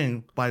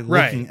thing by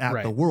looking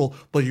at the world,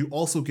 but you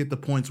also get the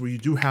points where you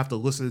do have to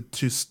listen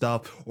to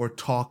stuff or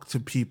talk to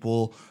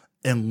people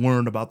and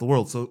learn about the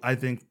world. So I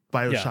think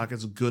BioShock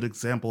is a good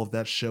example of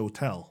that show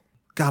tell.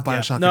 God, Yeah.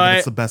 Bioshock No,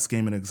 Infinite's the best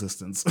game in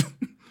existence.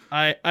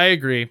 I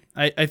agree.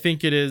 I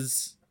think it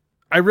is.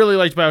 I really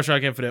liked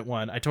Bioshock Infinite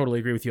 1. I totally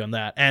agree with you on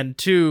that. And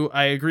 2,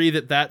 I agree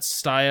that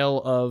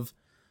style of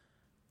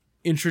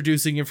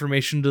introducing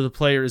information to the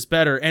player is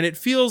better. And it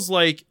feels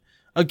like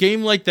a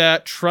game like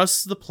that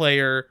trusts the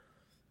player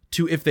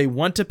to, if they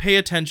want to pay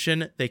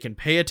attention, they can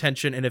pay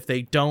attention. And if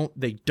they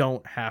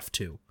don't have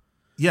to.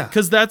 Yeah.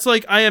 Because that's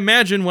like, I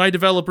imagine why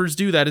developers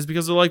do that is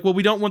because they're like, well,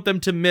 we don't want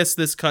them to miss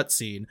this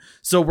cutscene.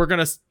 So we're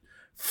going to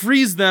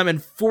freeze them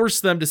and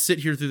force them to sit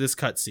here through this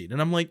cutscene. And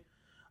I'm like,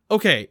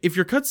 okay, if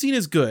your cutscene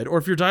is good or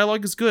if your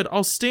dialogue is good,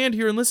 I'll stand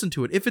here and listen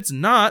to it. If it's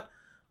not,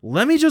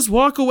 let me just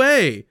walk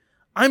away.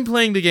 I'm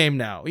playing the game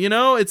now. You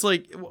know, it's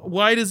like,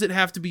 why does it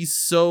have to be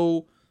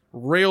so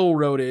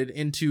railroaded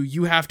into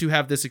you have to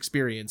have this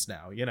experience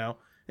now? You know,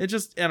 it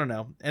just, I don't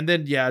know. And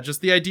then, yeah,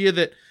 just the idea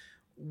that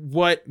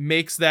what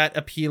makes that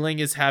appealing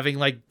is having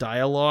like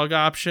dialogue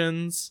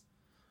options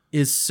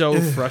is so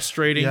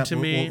frustrating to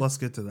me. Well, let's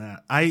get to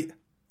that.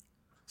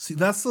 See,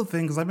 that's the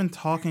thing, because I've been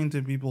talking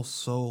to people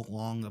so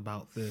long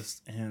about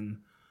this,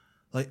 and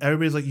like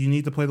everybody's like, you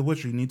need to play The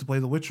Witcher, you need to play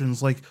The Witcher, and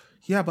it's like,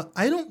 yeah, but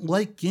I don't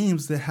like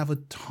games that have a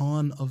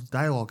ton of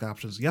dialogue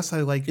options. Yes, I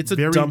like it's a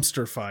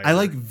dumpster fire. I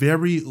like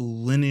very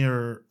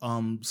linear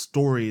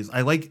stories.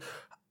 I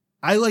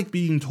like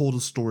being told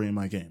a story in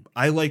my game.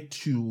 I like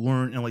to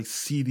learn and like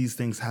see these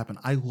things happen.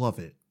 I love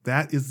it.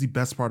 That is the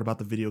best part about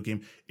the video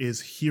game,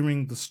 is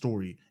hearing the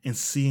story and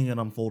seeing it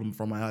unfold in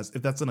front of my eyes.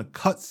 If that's in a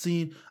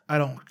cutscene, I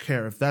don't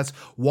care. If that's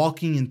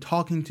walking and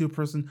talking to a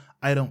person,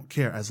 I don't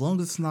care. As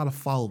long as it's not a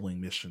following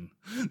mission.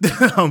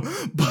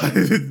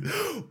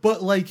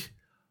 But like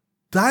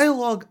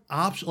dialogue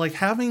option, like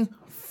having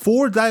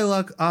 4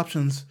 dialogue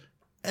options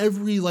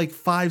every like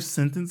 5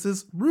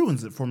 sentences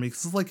ruins it for me.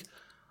 Because it's like,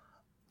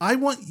 I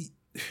want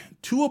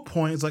to a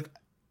point, it's like,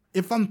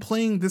 if I'm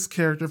playing this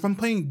character, if I'm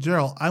playing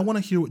Geralt, I want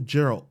to hear what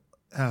Geralt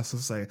has to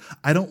say.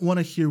 I don't want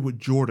to hear what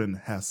Jordan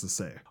has to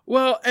say.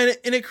 Well, and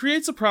it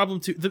creates a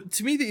problem too.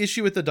 To me, the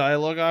issue with the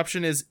dialogue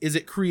option is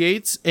it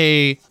creates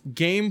a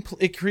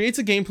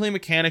gameplay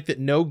mechanic that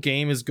no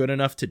game is good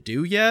enough to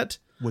do yet.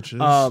 Which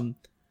is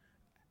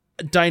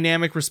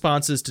dynamic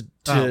responses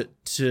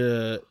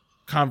to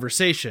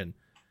conversation.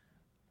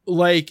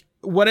 Like,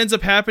 what ends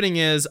up happening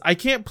is I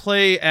can't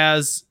play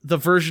as the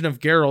version of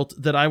Geralt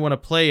that I want to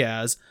play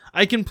as.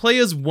 I can play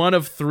as one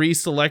of 3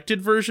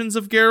 selected versions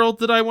of Geralt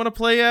that I want to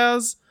play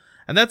as.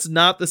 And that's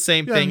not the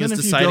same thing as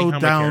deciding how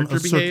my character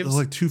behaves.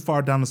 Like too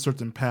far down a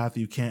certain path,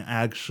 you can't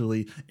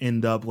actually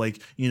end up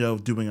like, you know,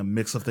 doing a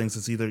mix of things.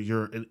 It's either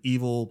you're an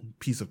evil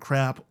piece of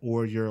crap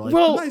or you're like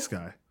a nice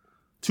guy.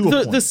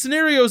 The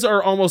scenarios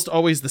are almost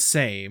always the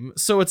same.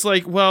 So it's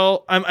like,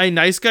 well, am I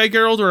nice guy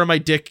Geralt or am I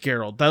dick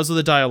Geralt? Those are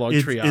the dialogue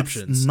tree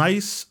options. It's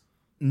nice,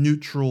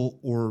 neutral,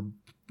 or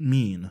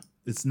mean.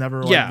 It's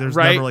never like there's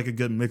never like a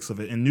good mix of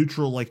it. In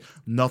neutral, like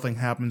nothing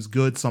happens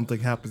good, something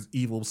happens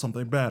evil,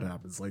 something bad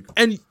happens. Like,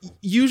 and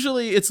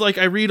usually it's like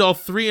I read all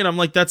 3 and I'm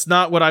like, that's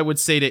not what I would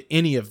say to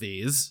any of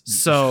these.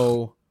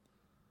 So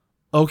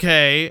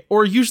okay.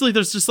 Or usually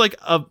there's just like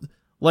a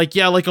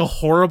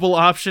horrible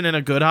option and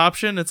a good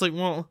option. It's like,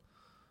 well,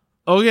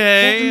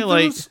 okay,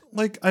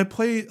 like I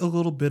play a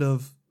little bit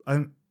of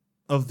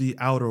the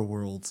Outer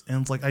Worlds,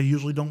 and it's like I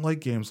usually don't like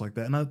games like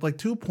that. And I like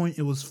to a point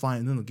it was fine.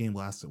 And then the game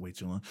lasted way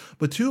too long,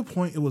 but to a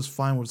point it was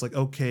fine. Where it's like,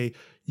 okay,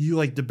 you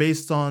like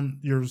based on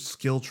your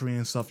skill tree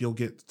and stuff, you'll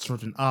get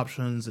certain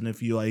options, and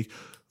if you like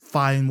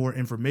find more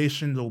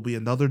information, there'll be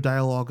another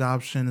dialogue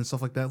option and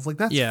stuff like that. It's like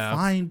that's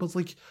fine, but it's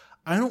like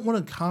I don't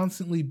want to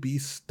constantly be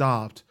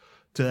stopped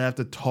to have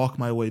to talk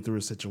my way through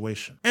a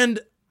situation.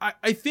 And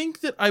I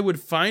think that I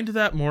would find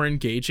that more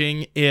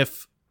engaging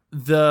if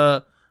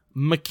the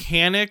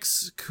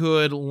mechanics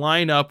could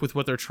line up with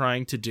what they're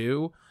trying to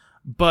do,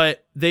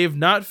 but they've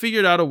not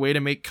figured out a way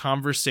to make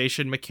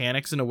conversation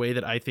mechanics in a way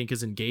that I think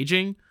is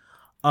engaging.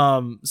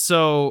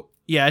 So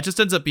yeah, it just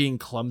ends up being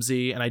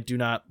clumsy, and I do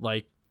not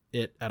like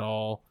it at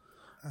all.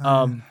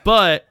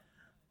 But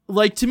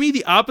like to me,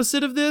 the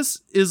opposite of this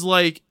is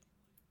like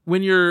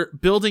when you're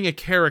building a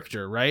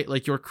character, right?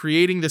 Like you're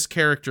creating this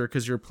character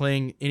because you're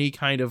playing any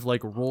kind of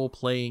like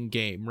role-playing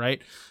game,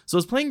 right? So I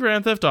was playing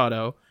Grand Theft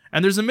Auto,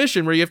 and there's a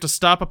mission where you have to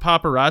stop a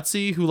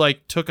paparazzi who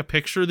like took a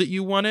picture that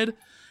you wanted.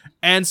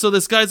 And so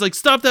this guy's like,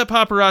 stop that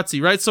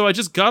paparazzi, right? So I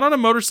just got on a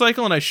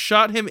motorcycle and I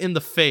shot him in the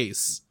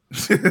face.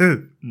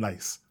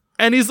 Nice.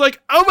 And he's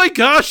like, oh my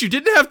gosh, you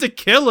didn't have to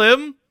kill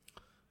him.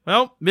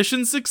 Well,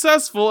 mission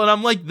successful. And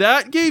I'm like,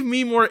 that gave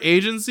me more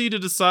agency to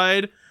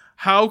decide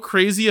how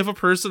crazy of a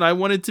person I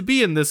wanted to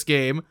be in this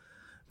game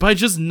by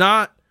just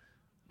not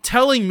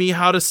telling me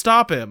how to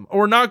stop him,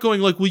 or not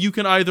going like, well, you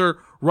can either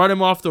run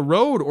him off the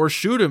road or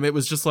shoot him. It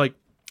was just like,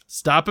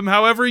 stop him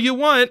however you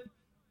want.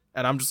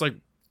 And I'm just like,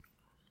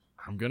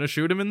 I'm going to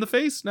shoot him in the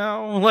face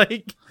now.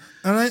 Like,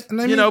 and I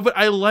mean, you know, but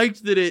I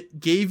liked that it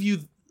gave you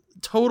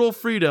total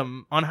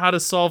freedom on how to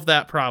solve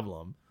that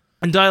problem.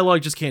 And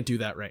dialogue just can't do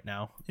that right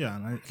now. Yeah.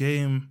 And the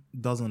game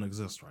doesn't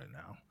exist right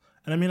now.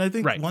 And I mean, I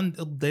think one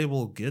day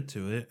we'll get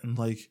to it, and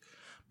like,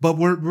 but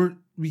we're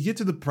we get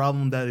to the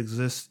problem that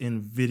exists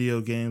in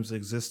video games,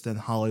 exists in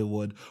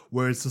Hollywood,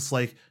 where it's just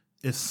like,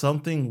 if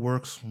something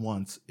works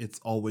once, it's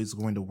always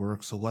going to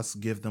work. So let's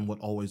give them what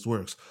always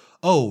works.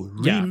 Oh,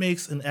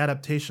 remakes and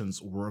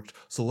adaptations worked.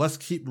 So let's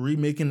keep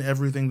remaking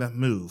everything that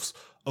moves.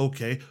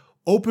 Okay.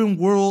 Open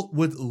world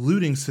with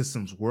looting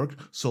systems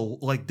worked. So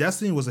like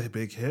Destiny was a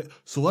big hit.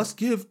 So let's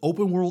give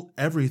open world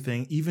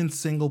everything, even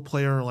single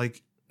player,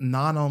 like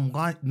not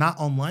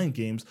online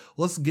games.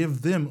 Let's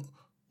give them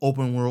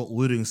open world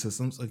looting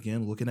systems.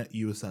 Again, looking at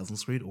you,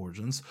 Assassin's Creed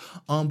Origins.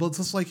 But it's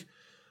just like,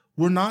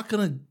 we're not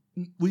gonna,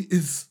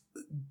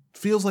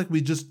 feels like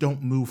we just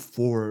don't move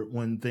forward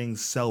when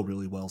things sell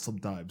really well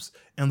sometimes.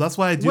 And that's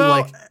why I do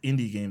like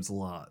indie games a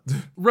lot.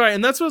 Right,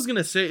 and that's what I was going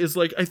to say is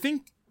like I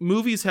think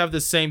movies have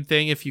the same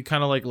thing if you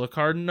kind of like look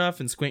hard enough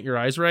and squint your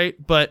eyes right,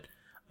 but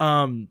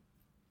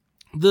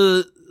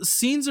the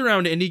scenes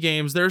around indie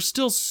games, there's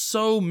still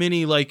so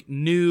many like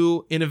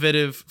new,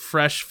 innovative,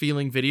 fresh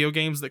feeling video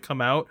games that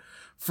come out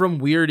from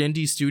weird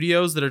indie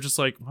studios that are just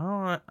like,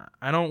 well,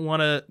 I don't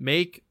want to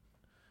make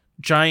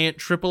giant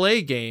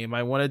AAA game.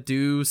 I want to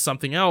do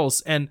something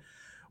else. And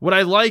what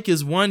I like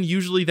is, one,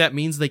 usually that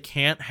means they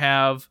can't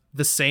have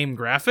the same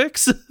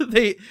graphics.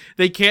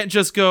 they can't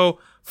just go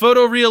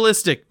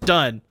photorealistic,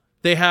 done.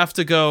 They have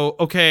to go,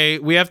 okay,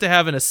 we have to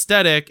have an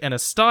aesthetic and a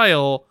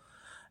style,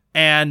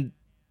 and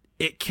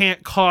it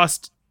can't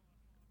cost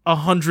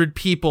 100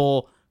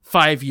 people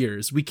 5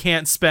 years. We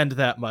can't spend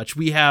that much.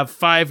 We have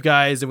 5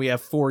 guys and we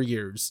have 4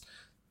 years.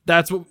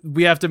 That's what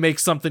we have to make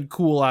something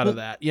cool out of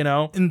that, you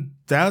know? And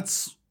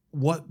that's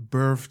what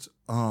birthed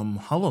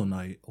Hollow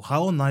Knight.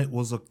 Hollow Knight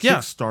was a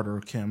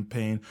Kickstarter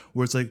campaign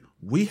where it's like,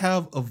 we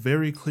have a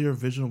very clear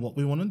vision of what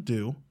we want to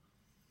do.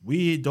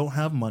 We don't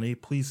have money.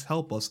 Please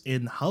help us.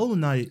 And Hollow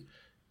Knight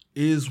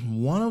is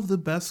one of the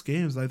best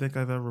games I think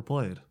I've ever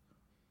played.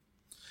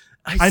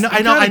 I know.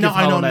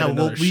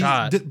 Well,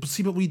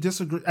 but we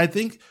disagree. I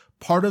think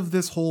part of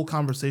this whole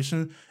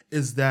conversation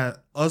is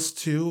that us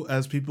two,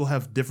 as people,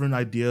 have different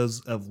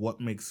ideas of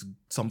what makes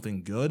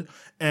something good.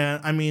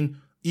 And I mean,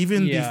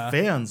 even the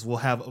fans will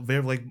have a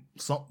very, like,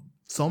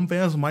 some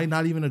fans might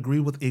not even agree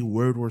with a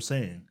word we're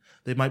saying.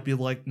 They might be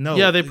like, no.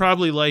 Yeah, they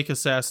probably like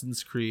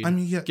Assassin's Creed. I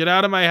mean, yeah. Get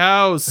out of my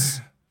house.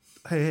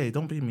 Hey,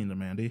 don't be mean to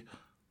Mandy.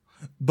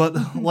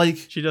 But like,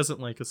 she doesn't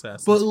like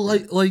Assassin's Creed.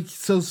 But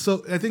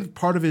so I think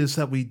part of it is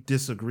that we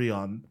disagree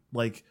on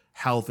like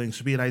how things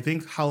should be. And I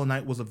think Hollow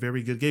Knight was a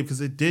very good game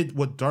because it did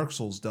what Dark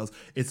Souls does.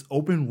 It's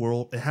open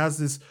world. It has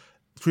this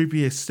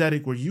creepy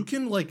aesthetic where you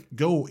can like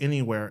go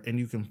anywhere and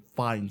you can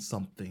find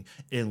something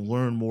and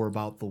learn more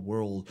about the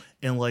world,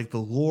 and like the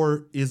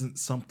lore isn't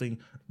something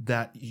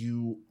that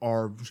you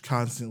are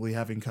constantly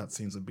having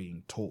cutscenes of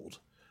being told.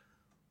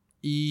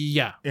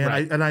 Yeah, and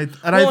right. I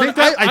think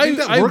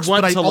that works,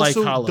 but I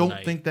also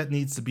don't think that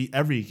needs to be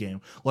every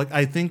game. Like,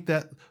 I think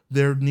that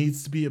there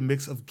needs to be a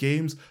mix of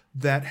games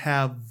that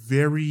have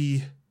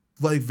very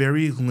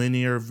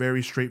linear,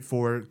 very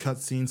straightforward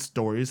cutscene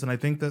stories, and I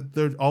think that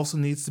there also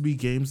needs to be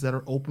games that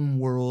are open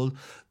world.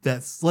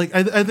 That's like,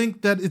 I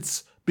think that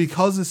it's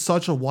because it's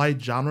such a wide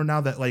genre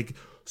now that like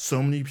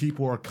so many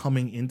people are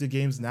coming into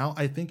games now.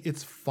 I think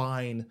it's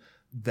fine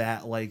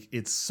that like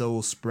it's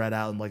so spread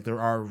out and like there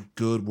are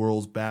good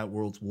worlds, bad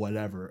worlds,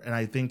 whatever. And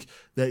I think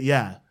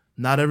that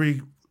not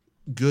every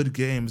good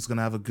game is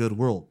gonna have a good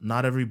world.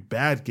 Not every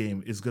bad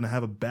game is gonna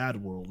have a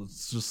bad world.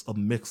 It's just a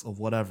mix of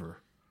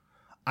whatever.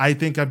 I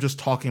think I'm just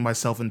talking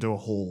myself into a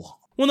hole.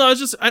 Well, no, it's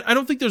just I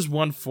don't think there's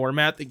one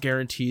format that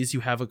guarantees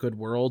you have a good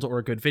world or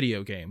a good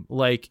video game.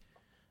 Like,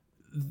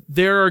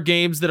 there are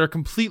games that are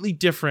completely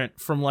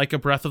different from like a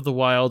Breath of the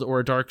Wild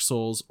or a Dark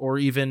Souls, or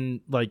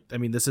even like, I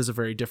mean, this is a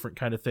very different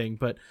kind of thing,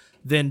 but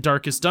then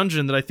Darkest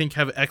Dungeon, that I think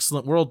have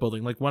excellent world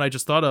building. Like, one I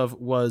just thought of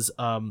was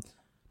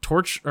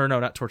Firewatch,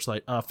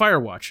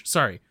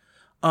 sorry.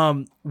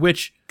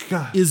 Which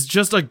is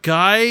just a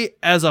guy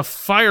as a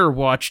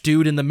Firewatch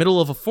dude in the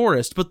middle of a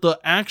forest, but the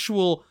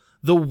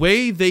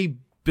way they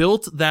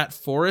built that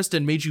forest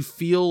and made you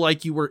feel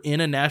like you were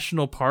in a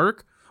national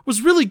park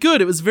was really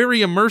good. It was very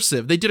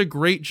immersive. They did a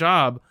great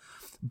job,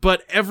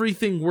 but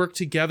everything worked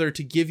together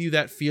to give you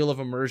that feel of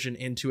immersion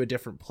into a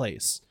different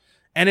place.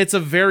 And it's a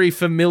very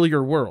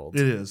familiar world.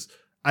 It is.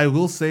 I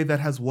will say that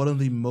has one of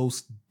the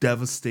most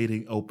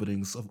devastating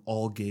openings of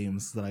all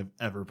games that I've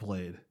ever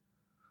played.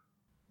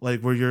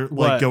 Like, where you're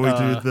like going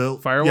through the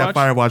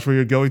Firewatch, where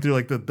you're going through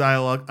like the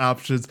dialogue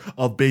options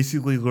of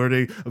basically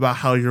learning about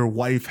how your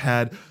wife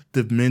had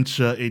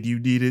dementia and you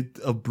needed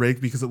a break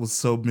because it was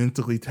so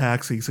mentally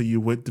taxing, so you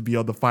went to be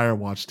on the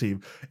Firewatch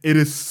team. It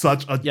is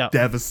such a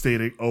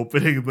devastating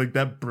opening. Like,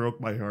 that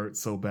broke my heart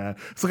so bad.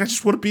 It's like, I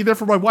just want to be there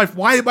for my wife.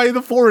 Why am I in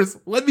the forest?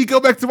 Let me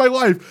go back to my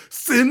wife.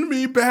 Send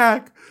me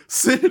back.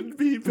 Send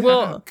me back.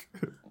 Well,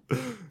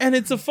 and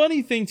it's a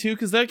funny thing too,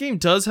 because that game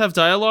does have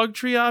dialogue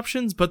tree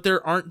options, but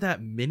there aren't that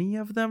many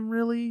of them,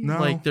 really. No,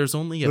 like, there's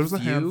only a few. There's a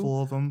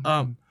handful of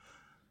them.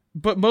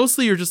 But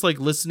mostly you're just like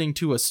listening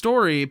to a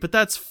story, but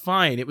that's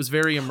fine. It was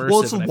very immersive.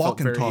 Well, it's a walk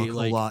and talk a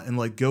lot, and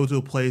like go to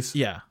a place,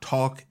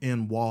 talk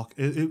and walk.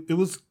 It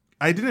was.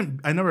 I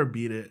never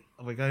beat it.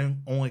 Like I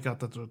only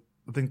got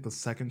I think the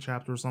second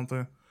chapter or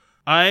something.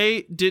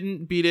 I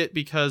didn't beat it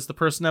because the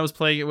person I was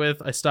playing it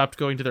with, I stopped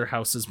going to their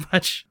house as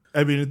much.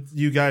 I mean,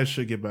 you guys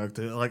should get back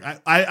to it. Like,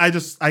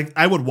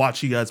 I would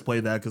watch you guys play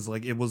that because,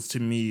 like, it was to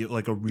me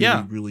like a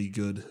really, really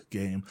good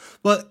game.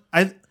 But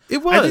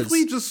it was. I think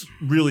we just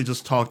really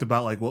just talked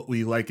about like what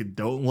we like and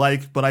don't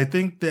like. But I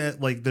think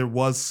that like there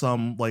was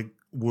some like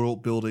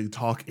world building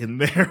talk in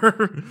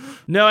there.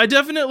 No, I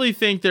definitely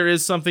think there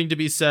is something to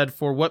be said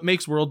for what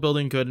makes world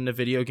building good in a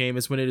video game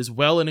is when it is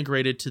well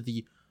integrated to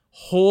the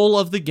whole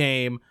of the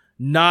game,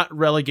 not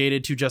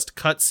relegated to just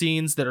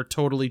cutscenes that are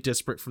totally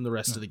disparate from the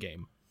rest of the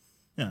game.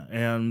 Yeah,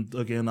 and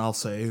again, I'll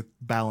say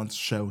balance,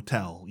 show,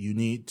 tell. You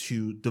need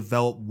to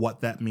develop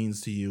what that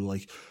means to you.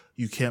 Like,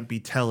 you can't be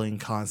telling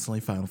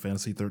constantly Final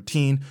Fantasy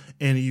 13,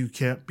 and you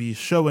can't be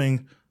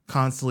showing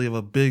constantly of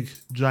a big,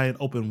 giant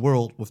open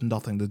world with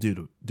nothing to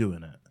do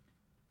in it.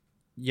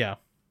 Yeah.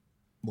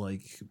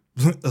 Like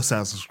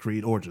Assassin's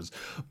Creed Origins.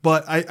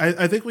 But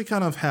I think we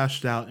kind of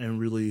hashed out and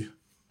really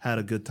had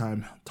a good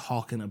time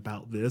talking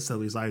about this. At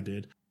least I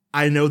did.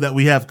 I know that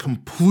we have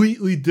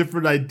completely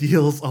different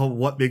ideals on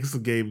what makes a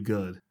game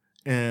good.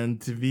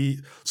 And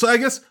so I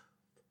guess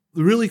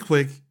really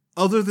quick,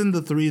 other than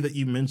the three that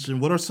you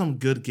mentioned, what are some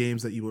good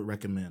games that you would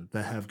recommend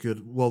that have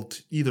good,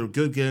 either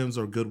good games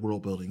or good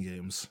world building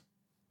games?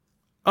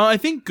 I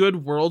think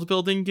good world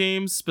building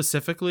games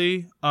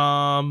specifically.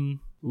 Ooh,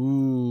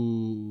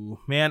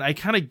 man, I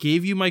kind of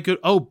gave you my good.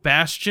 Oh,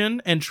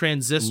 Bastion and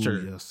Transistor.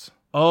 Ooh, yes.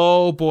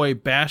 Oh boy,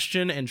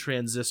 Bastion and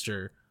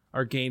Transistor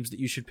are games that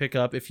you should pick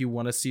up if you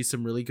want to see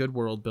some really good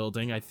world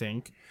building, I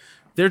think.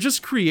 They're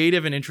just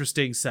creative and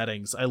interesting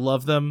settings. I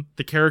love them.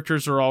 The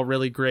characters are all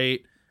really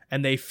great,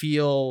 and they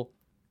feel...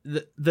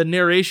 The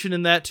narration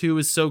in that, too,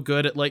 is so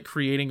good at, like,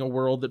 creating a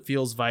world that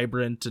feels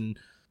vibrant and,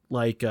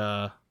 like,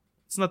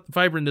 it's not...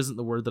 Vibrant isn't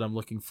the word that I'm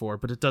looking for,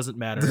 but it doesn't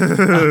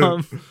matter.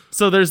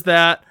 So there's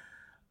that.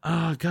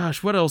 Oh,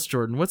 gosh, what else,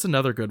 Jordan? What's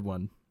another good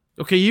one?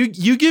 Okay,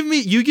 you give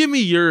me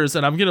yours,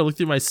 and I'm going to look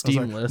through my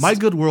Steam list. My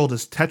good world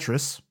is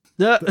Tetris.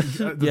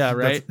 Yeah,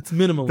 right. It's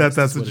minimal. That's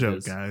a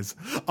joke, guys.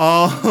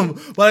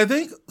 But I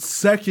think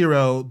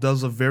Sekiro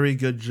does a very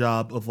good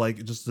job of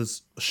like just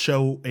this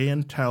show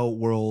and tell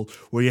world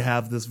where you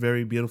have this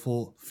very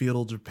beautiful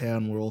feudal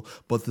Japan world,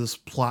 but this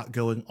plot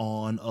going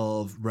on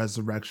of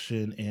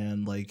resurrection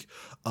and like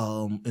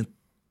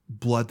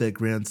blood that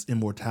grants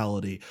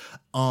immortality.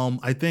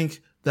 I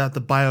think that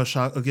the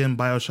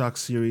Bioshock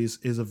series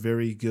is a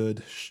very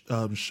good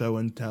show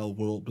and tell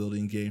world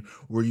building game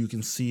where you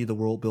can see the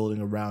world building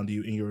around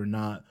you and you're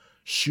not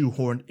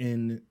shoehorned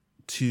in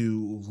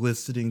to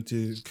listening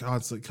to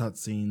constant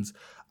cutscenes.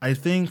 I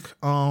think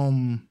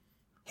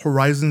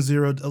Horizon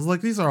Zero,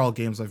 like these are all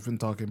games I've been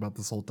talking about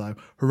this whole time.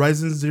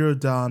 Horizon Zero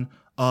Dawn,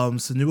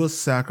 Senua's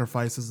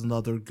Sacrifice is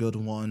another good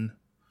one.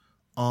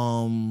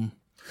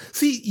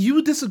 See, you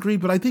would disagree,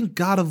 but I think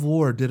God of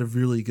War did a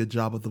really good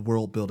job of the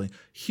world building.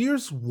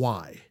 Here's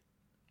why.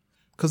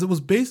 Because it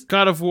was based...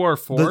 God of War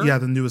 4? The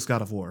newest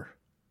God of War.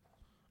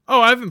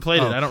 Oh, I haven't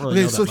played it. I don't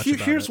really know that much about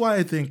it. Here's why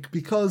I think.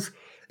 Because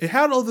it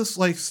had all this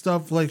like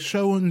stuff, like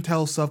show and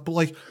tell stuff, but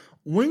like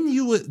when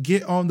you would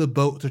get on the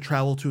boat to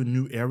travel to a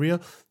new area,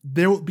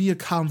 there would be a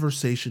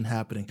conversation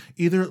happening.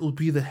 Either it would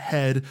be the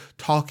head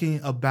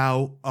talking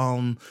about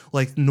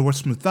like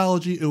Norse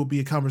mythology, it would be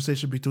a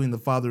conversation between the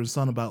father and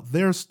son about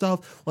their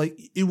stuff. Like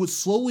it would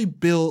slowly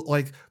build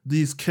like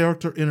these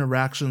character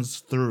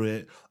interactions through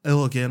it.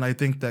 And again, I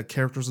think that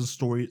characters and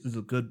story is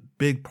a good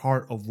big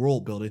part of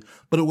world building,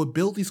 but it would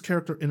build these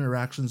character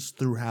interactions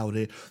throughout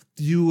it.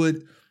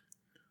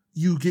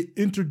 You get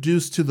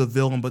introduced to the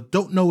villain, but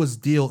don't know his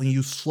deal, and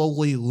you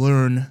slowly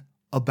learn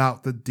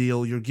about the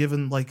deal. You're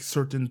given like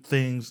certain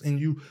things, and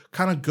you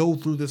kind of go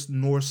through this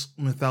Norse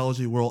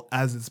mythology world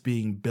as it's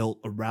being built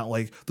around,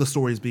 like the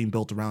story is being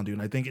built around you.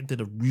 And I think it did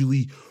a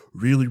really,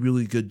 really,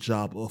 really good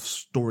job of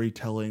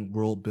storytelling,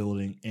 world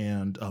building,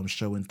 and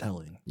show and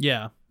telling.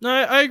 Yeah, no,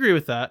 I agree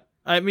with that.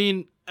 I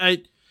mean,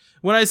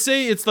 when I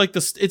say it's like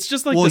it's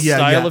just like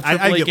style of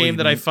AAA game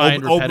that I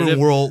find repetitive. Open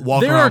world,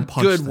 walk there around,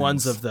 are good things.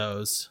 ones of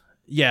those.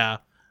 Yeah,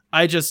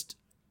 I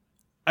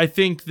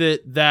think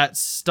that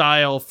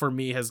style for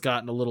me has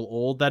gotten a little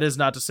old. That is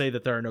not to say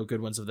that there are no good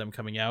ones of them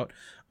coming out.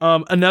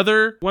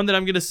 Another one that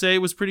I'm going to say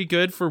was pretty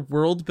good for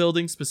world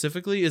building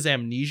specifically is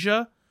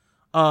Amnesia.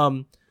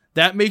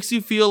 That makes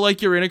you feel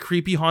like you're in a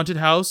creepy haunted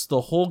house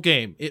the whole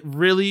game. It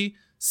really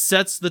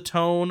sets the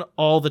tone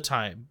all the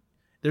time.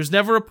 There's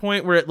never a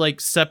point where it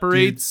like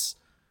separates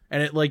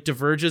and it like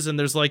diverges and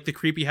there's like the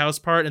creepy house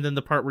part and then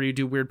the part where you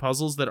do weird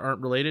puzzles that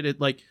aren't related.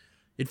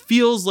 It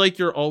feels like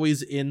you're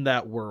always in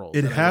that world.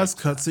 It has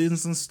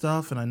cutscenes and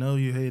stuff, and I know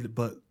you hate it,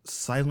 but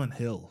Silent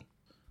Hill.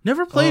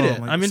 Never played it.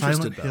 I'm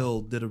interested. Silent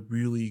Hill did a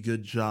really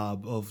good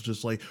job of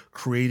just like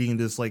creating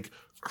this like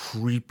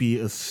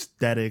creepy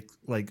aesthetic,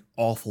 like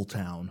awful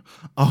town.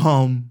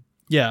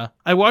 Yeah,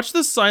 I watched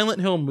the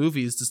Silent Hill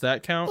movies. Does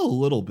that count? A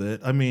little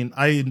bit. I mean,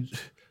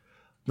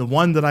 The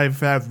one that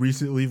have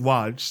recently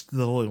watched,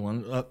 the only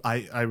one,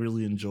 I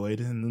really enjoyed,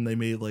 and then they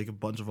made like a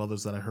bunch of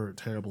others that I heard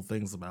terrible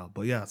things about.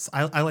 But yes,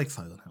 I like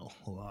Silent Hill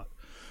a lot.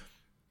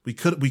 We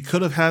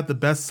could have had the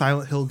best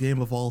Silent Hill game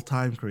of all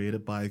time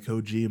created by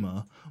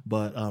Kojima,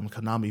 but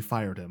Konami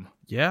fired him.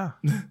 Yeah.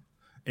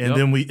 And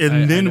then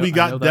we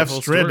got Death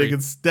Stranding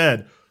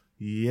instead.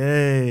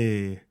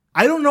 Yay.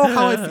 I don't know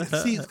how I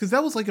see, because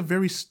that was like a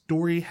very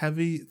story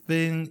heavy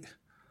thing.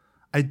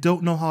 I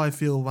don't know how I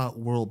feel about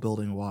world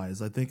building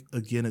wise. I think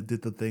again it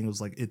did the thing, it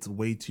was like it's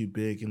way too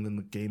big, and then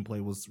the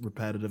gameplay was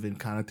repetitive and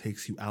kind of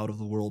takes you out of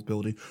the world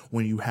building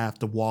when you have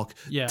to walk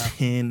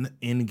 10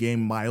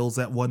 in-game miles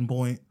at one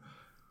point.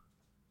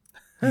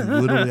 You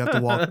literally have to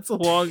walk that's a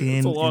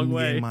long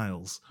way.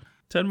 Miles.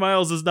 10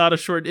 miles is not a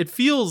short. It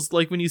feels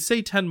like when you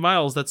say 10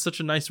 miles, that's such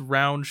a nice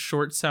round,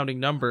 short sounding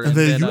number. And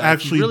then you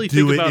actually really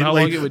do think it. About how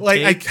long it would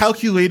take. I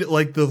calculated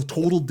like the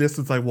total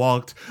distance I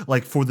walked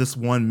like for this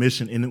one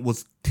mission, and it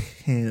was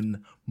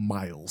 10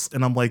 miles.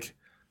 And I'm like,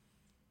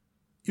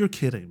 you're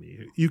kidding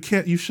me.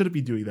 You shouldn't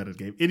be doing that in a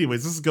game.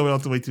 Anyways, this is going on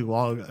to way too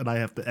long, and I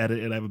have to edit,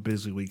 and I have a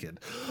busy weekend.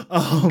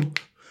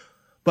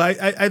 But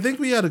I think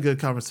we had a good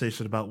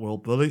conversation about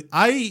world building.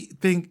 I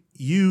think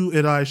you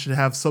and I should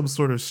have some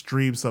sort of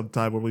stream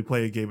sometime where we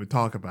play a game and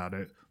talk about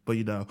it. But,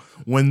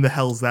 when the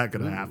hell's that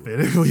going to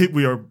happen?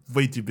 We are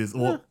way too busy.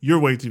 Well, you're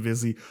way too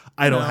busy.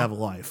 I don't have a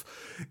life.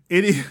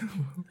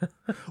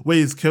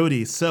 Anyways,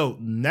 Cody, so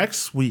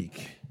next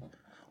week,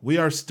 we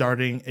are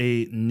starting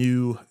a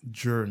new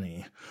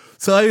journey.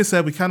 So like I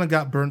said, we kind of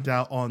got burnt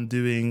out on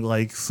doing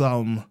like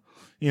some...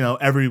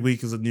 every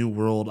week is a new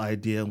world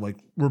idea. Like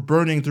we're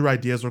burning through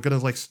ideas. We're gonna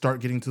like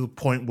start getting to the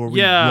point where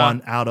we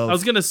run out of. I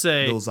was gonna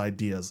say those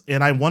ideas,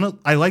 and I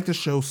like the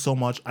show so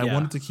much. I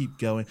want it to keep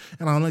going,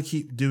 and I want to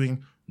keep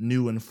doing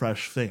new and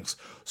fresh things.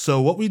 So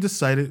what we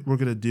decided we're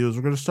gonna do is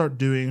we're gonna start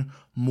doing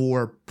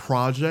more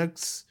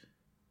projects,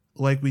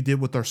 like we did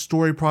with our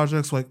story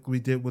projects, like we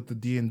did with the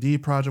D&D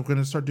project. We're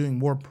going to start doing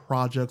more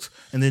projects,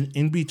 and then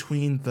in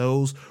between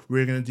those,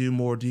 we're going to do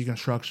more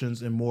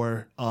deconstructions and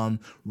more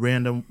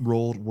random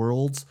rolled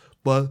worlds.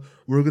 But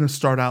we're going to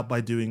start out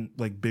by doing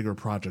like bigger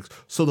projects.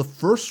 So the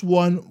first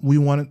one we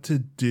wanted to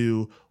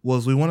do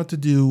was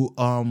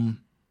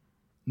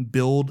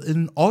build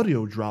an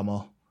audio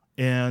drama,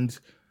 and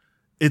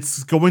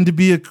it's going to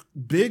be a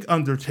big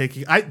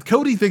undertaking.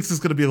 Cody thinks it's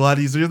going to be a lot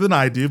easier than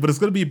I do, but it's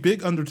going to be a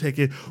big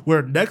undertaking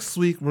where next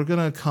week we're going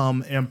to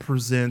come and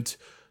present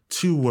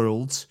 2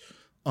 worlds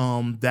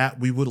that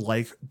we would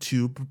like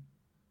to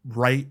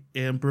write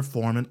and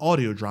perform an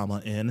audio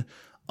drama in.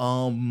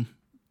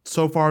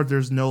 So far,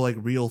 there's no like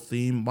real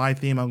theme. My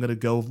theme I'm going to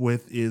go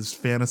with is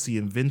fantasy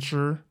and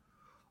venture.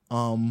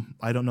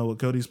 I don't know what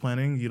Cody's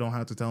planning. You don't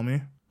have to tell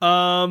me.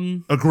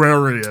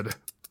 Agrarian.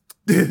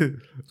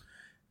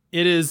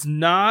 It is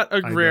not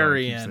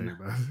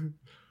agrarian.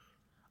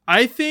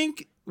 I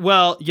think,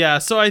 well, yeah.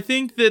 So I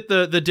think that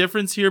the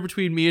difference here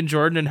between me and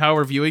Jordan and how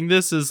we're viewing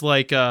this is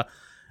like,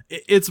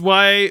 it's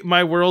why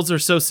my worlds are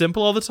so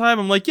simple all the time.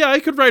 I'm like, yeah,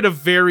 I could write a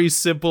very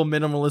simple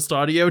minimalist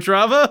audio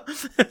drama.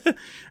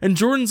 And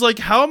Jordan's like,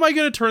 how am I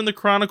going to turn the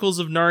Chronicles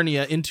of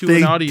Narnia into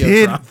an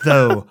audio drama?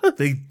 Though.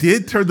 They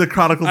did turn the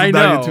Chronicles of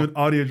Narnia into an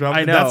audio drama.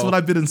 And that's what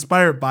I've been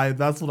inspired by. And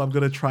that's what I'm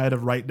going to try to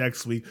write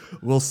next week.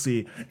 We'll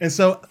see. And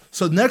so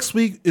next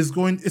week is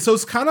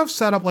it's kind of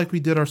set up like we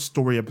did our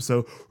story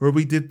episode where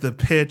we did the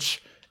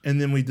pitch and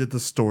then we did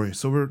the story.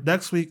 So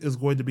next week is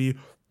going to be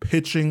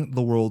pitching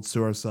the worlds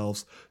to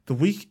ourselves. The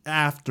week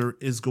after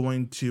is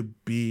going to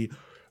be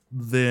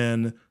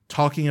then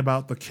talking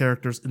about the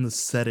characters in the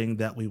setting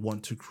that we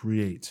want to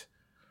create.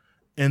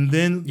 And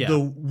then the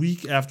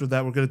week after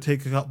that, we're going to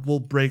take a couple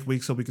break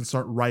weeks so we can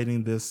start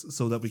writing this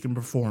so that we can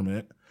perform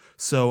it.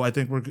 So I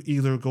think we're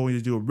either going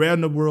to do a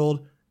random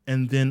world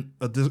and then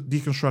a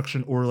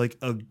deconstruction or like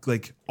a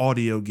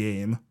audio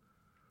game.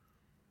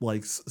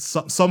 Like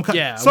some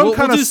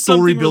kind of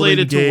story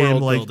building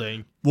game, like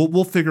building.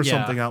 We'll figure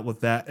something out with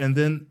that, and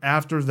then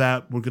after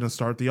that, we're gonna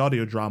start the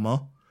audio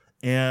drama,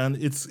 and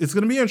it's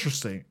gonna be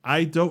interesting.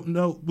 I don't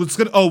know.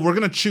 We're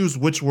gonna choose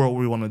which world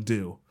we want to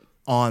do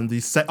on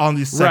the second of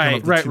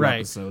the 2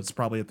 episodes,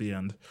 probably at the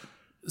end.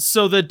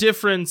 So the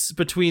difference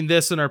between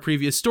this and our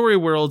previous story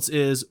worlds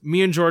is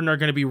me and Jordan are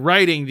going to be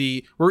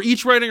we're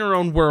each writing our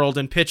own world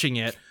and pitching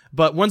it.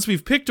 But once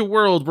we've picked a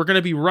world, we're going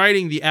to be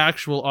writing the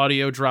actual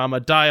audio drama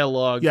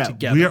dialogue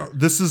together.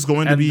 This is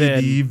going to be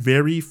the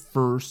very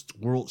first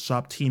World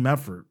Shop team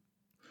effort.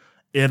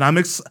 And I'm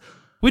excited.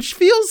 Which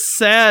feels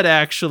sad,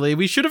 actually.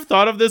 We should have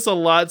thought of this a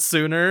lot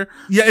sooner.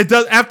 Yeah, it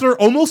does. After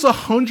almost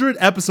 100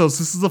 episodes,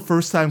 this is the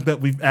first time that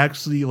we've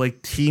actually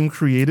like team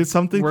created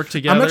something. Work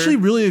together. I'm actually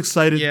really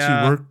excited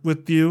to work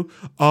with you,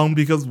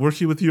 because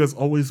working with you has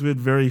always been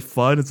very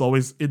fun. It's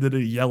always ended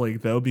in yelling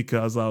though,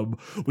 because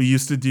we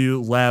used to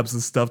do labs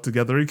and stuff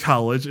together in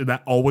college, and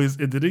that always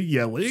ended in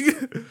yelling.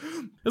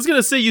 I was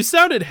gonna say you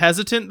sounded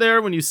hesitant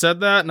there when you said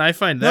that, and I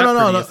find that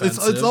pretty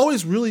offensive. It's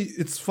always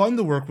it's fun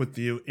to work with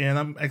you, and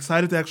I'm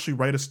excited to actually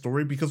write a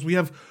story because we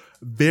have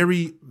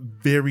very,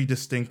 very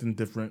distinct and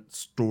different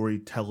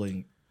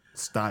storytelling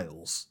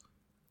styles.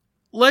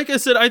 like I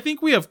said, I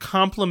think we have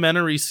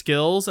complementary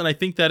skills, and I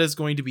think that is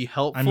going to be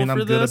helpful. I mean, I'm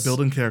for good this. at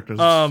building characters.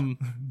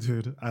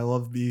 Dude, I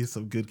love me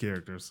some good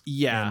characters.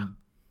 Yeah. And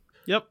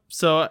Yep.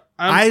 So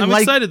I'm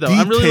like excited though.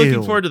 detail, I'm really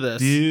looking forward to this.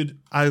 Dude,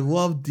 I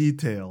love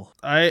detail.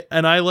 I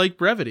like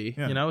brevity.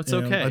 Yeah. You know, it's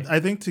And okay. I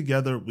think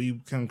together we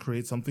can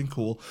create something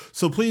cool.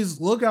 So please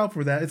look out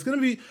for that. It's going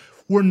to be,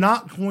 we're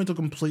not going to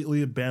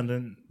completely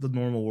abandon the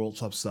normal World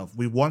Shop stuff.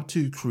 We want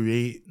to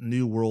create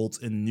new worlds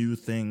and new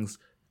things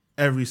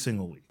every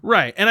single week.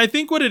 Right. And I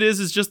think what it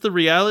is just the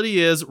reality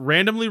is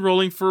randomly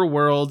rolling for a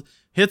world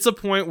hits a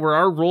point where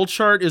our roll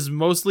chart is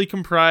mostly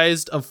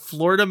comprised of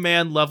Florida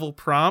Man level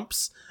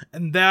prompts,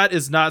 and that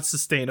is not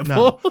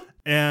sustainable. No.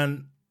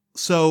 And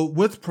so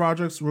with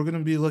projects, we're going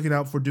to be looking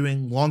out for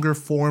doing longer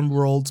form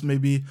worlds,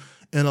 maybe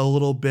in a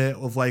little bit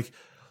of like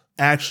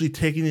actually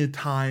taking the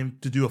time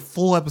to do a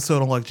full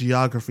episode on like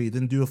geography,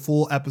 then do a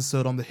full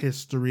episode on the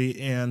history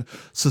and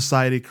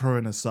society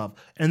current and stuff.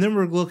 And then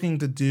we're looking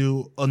to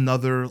do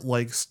another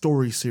like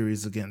story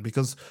series again,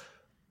 because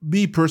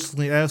me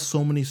personally, I have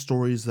so many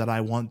stories that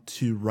I want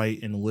to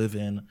write and live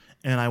in,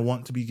 and I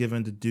want to be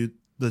given to do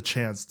the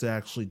chance to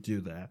actually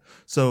do that.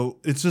 So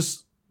it's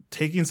just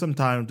taking some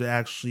time to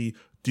actually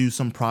do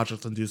some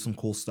projects and do some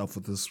cool stuff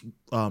with this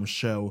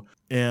show,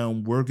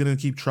 and we're gonna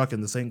keep trucking.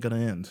 This ain't gonna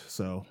end.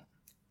 So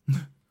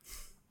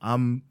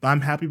I'm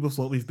happy with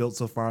what we've built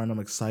so far, and I'm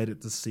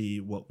excited to see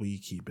what we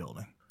keep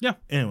building. Yeah.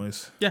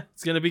 Anyways, Yeah,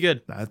 it's gonna be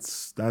good.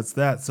 that's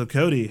that. So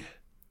Cody,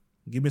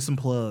 give me some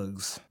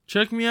plugs.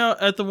 Check me out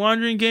at the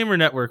Wandering Gamer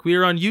Network. We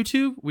are on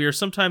YouTube. We are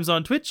sometimes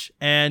on Twitch,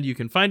 and you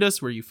can find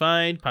us where you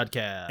find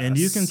podcasts. And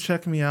you can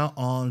check me out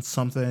on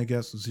Something I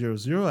Guess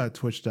 00 at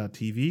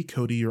twitch.tv.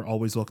 Cody, you're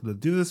always welcome to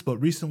do this, but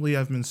recently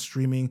I've been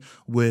streaming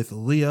with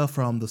Leah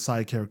from the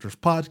Side Characters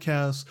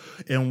podcast,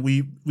 and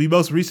we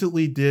most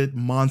recently did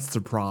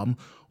Monster Prom,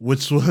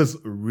 which was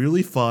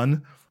really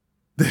fun.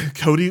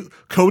 Cody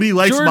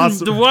likes Jordan,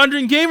 Monster. the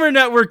Wandering Gamer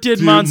Network did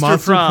Dude, Monster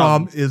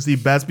Prom. is the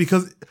best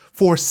because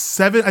for I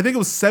think it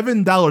was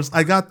 $7,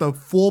 I got the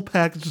full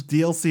package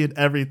DLC and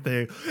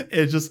everything.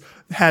 It just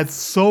had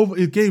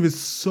the game is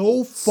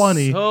so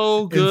funny,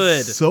 So good.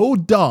 and so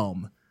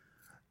dumb.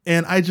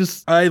 And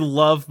I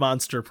love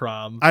Monster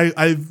Prom.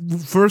 I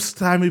first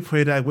time we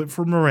played it, I went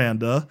for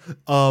Miranda.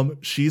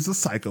 She's a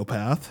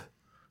psychopath.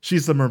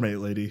 She's the mermaid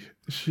lady.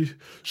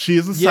 She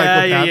is a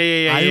psychopath.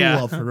 I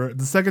love her.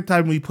 The second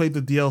time we played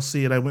the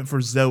DLC and I went for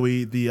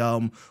Zoe, the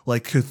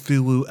like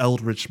Cthulhu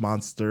Eldritch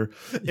monster.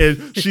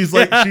 And she's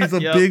like she's a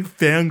big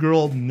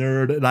fangirl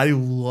nerd, and I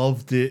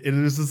loved it.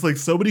 And there's just like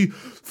so many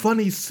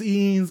funny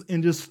scenes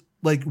and just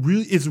like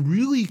really it's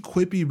really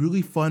quippy,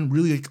 really fun,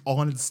 really like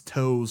on its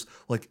toes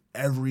like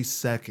every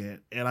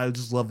second. And I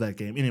just love that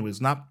game. Anyways,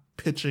 not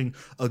pitching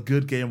a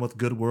good game with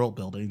good world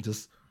building,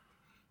 just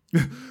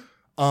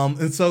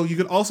and so you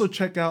can also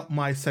check out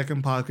my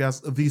second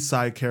podcast, the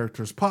Side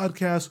Characters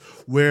Podcast,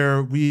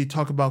 where we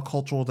talk about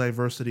cultural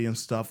diversity and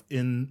stuff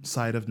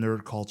inside of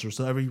nerd culture.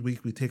 So every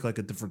week we take like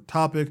a different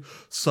topic,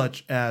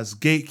 such as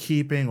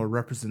gatekeeping or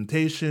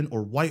representation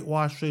or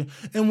whitewashing,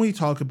 and we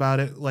talk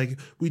about it, like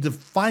we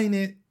define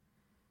it,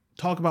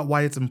 talk about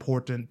why it's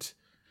important.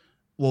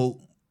 Well,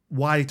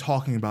 why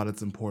talking about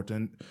it's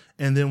important,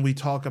 and then we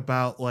talk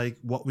about like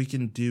what we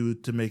can do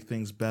to make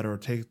things better,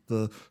 take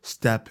the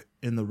step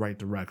in the right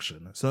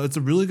direction. So it's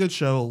a really good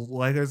show.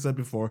 Like I said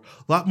before,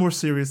 a lot more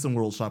serious than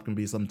World Shop can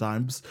be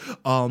sometimes,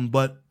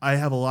 but I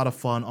have a lot of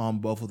fun on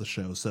both of the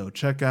shows. So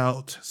check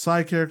out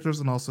Side Characters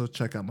and also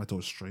check out my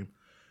Twitch stream.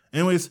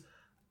 Anyways,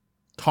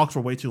 talked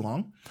for way too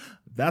long.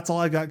 That's all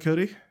I got,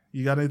 Cody.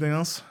 You got anything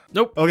else?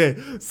 Nope. Okay,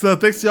 so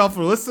thanks y'all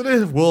for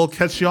listening. We'll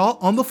catch y'all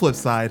on the flip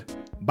side.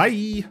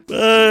 Bye.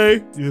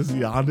 Bye. You just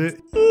yawned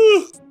it.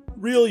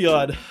 Real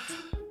yawn.